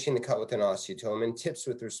 finishing the cut with an osteotome, and tips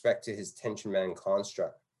with respect to his tension band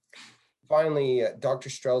construct. Finally, Dr.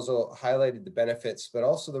 Strelzo highlighted the benefits, but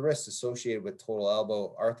also the risks associated with total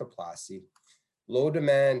elbow arthroplasty. Low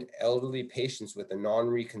demand elderly patients with a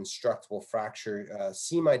non-reconstructable fracture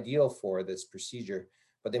seem ideal for this procedure,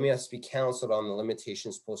 but they must be counseled on the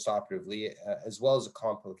limitations postoperatively, as well as a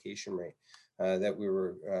complication rate that we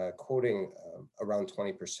were quoting around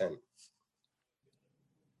 20%.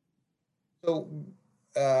 So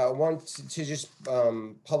I want to just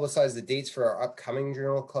publicize the dates for our upcoming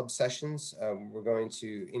Journal Club sessions. We're going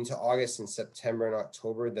to into August and September and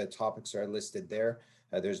October. The topics are listed there.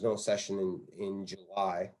 There's no session in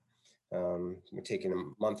July. We're taking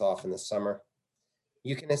a month off in the summer.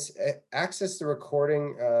 You can access the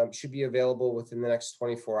recording, should be available within the next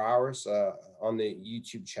 24 hours on the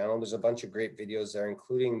YouTube channel. There's a bunch of great videos there,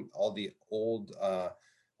 including all the old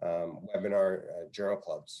webinar Journal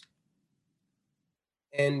Clubs.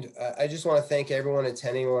 And I just want to thank everyone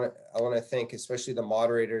attending. I want to thank especially the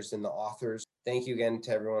moderators and the authors. Thank you again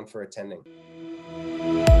to everyone for attending.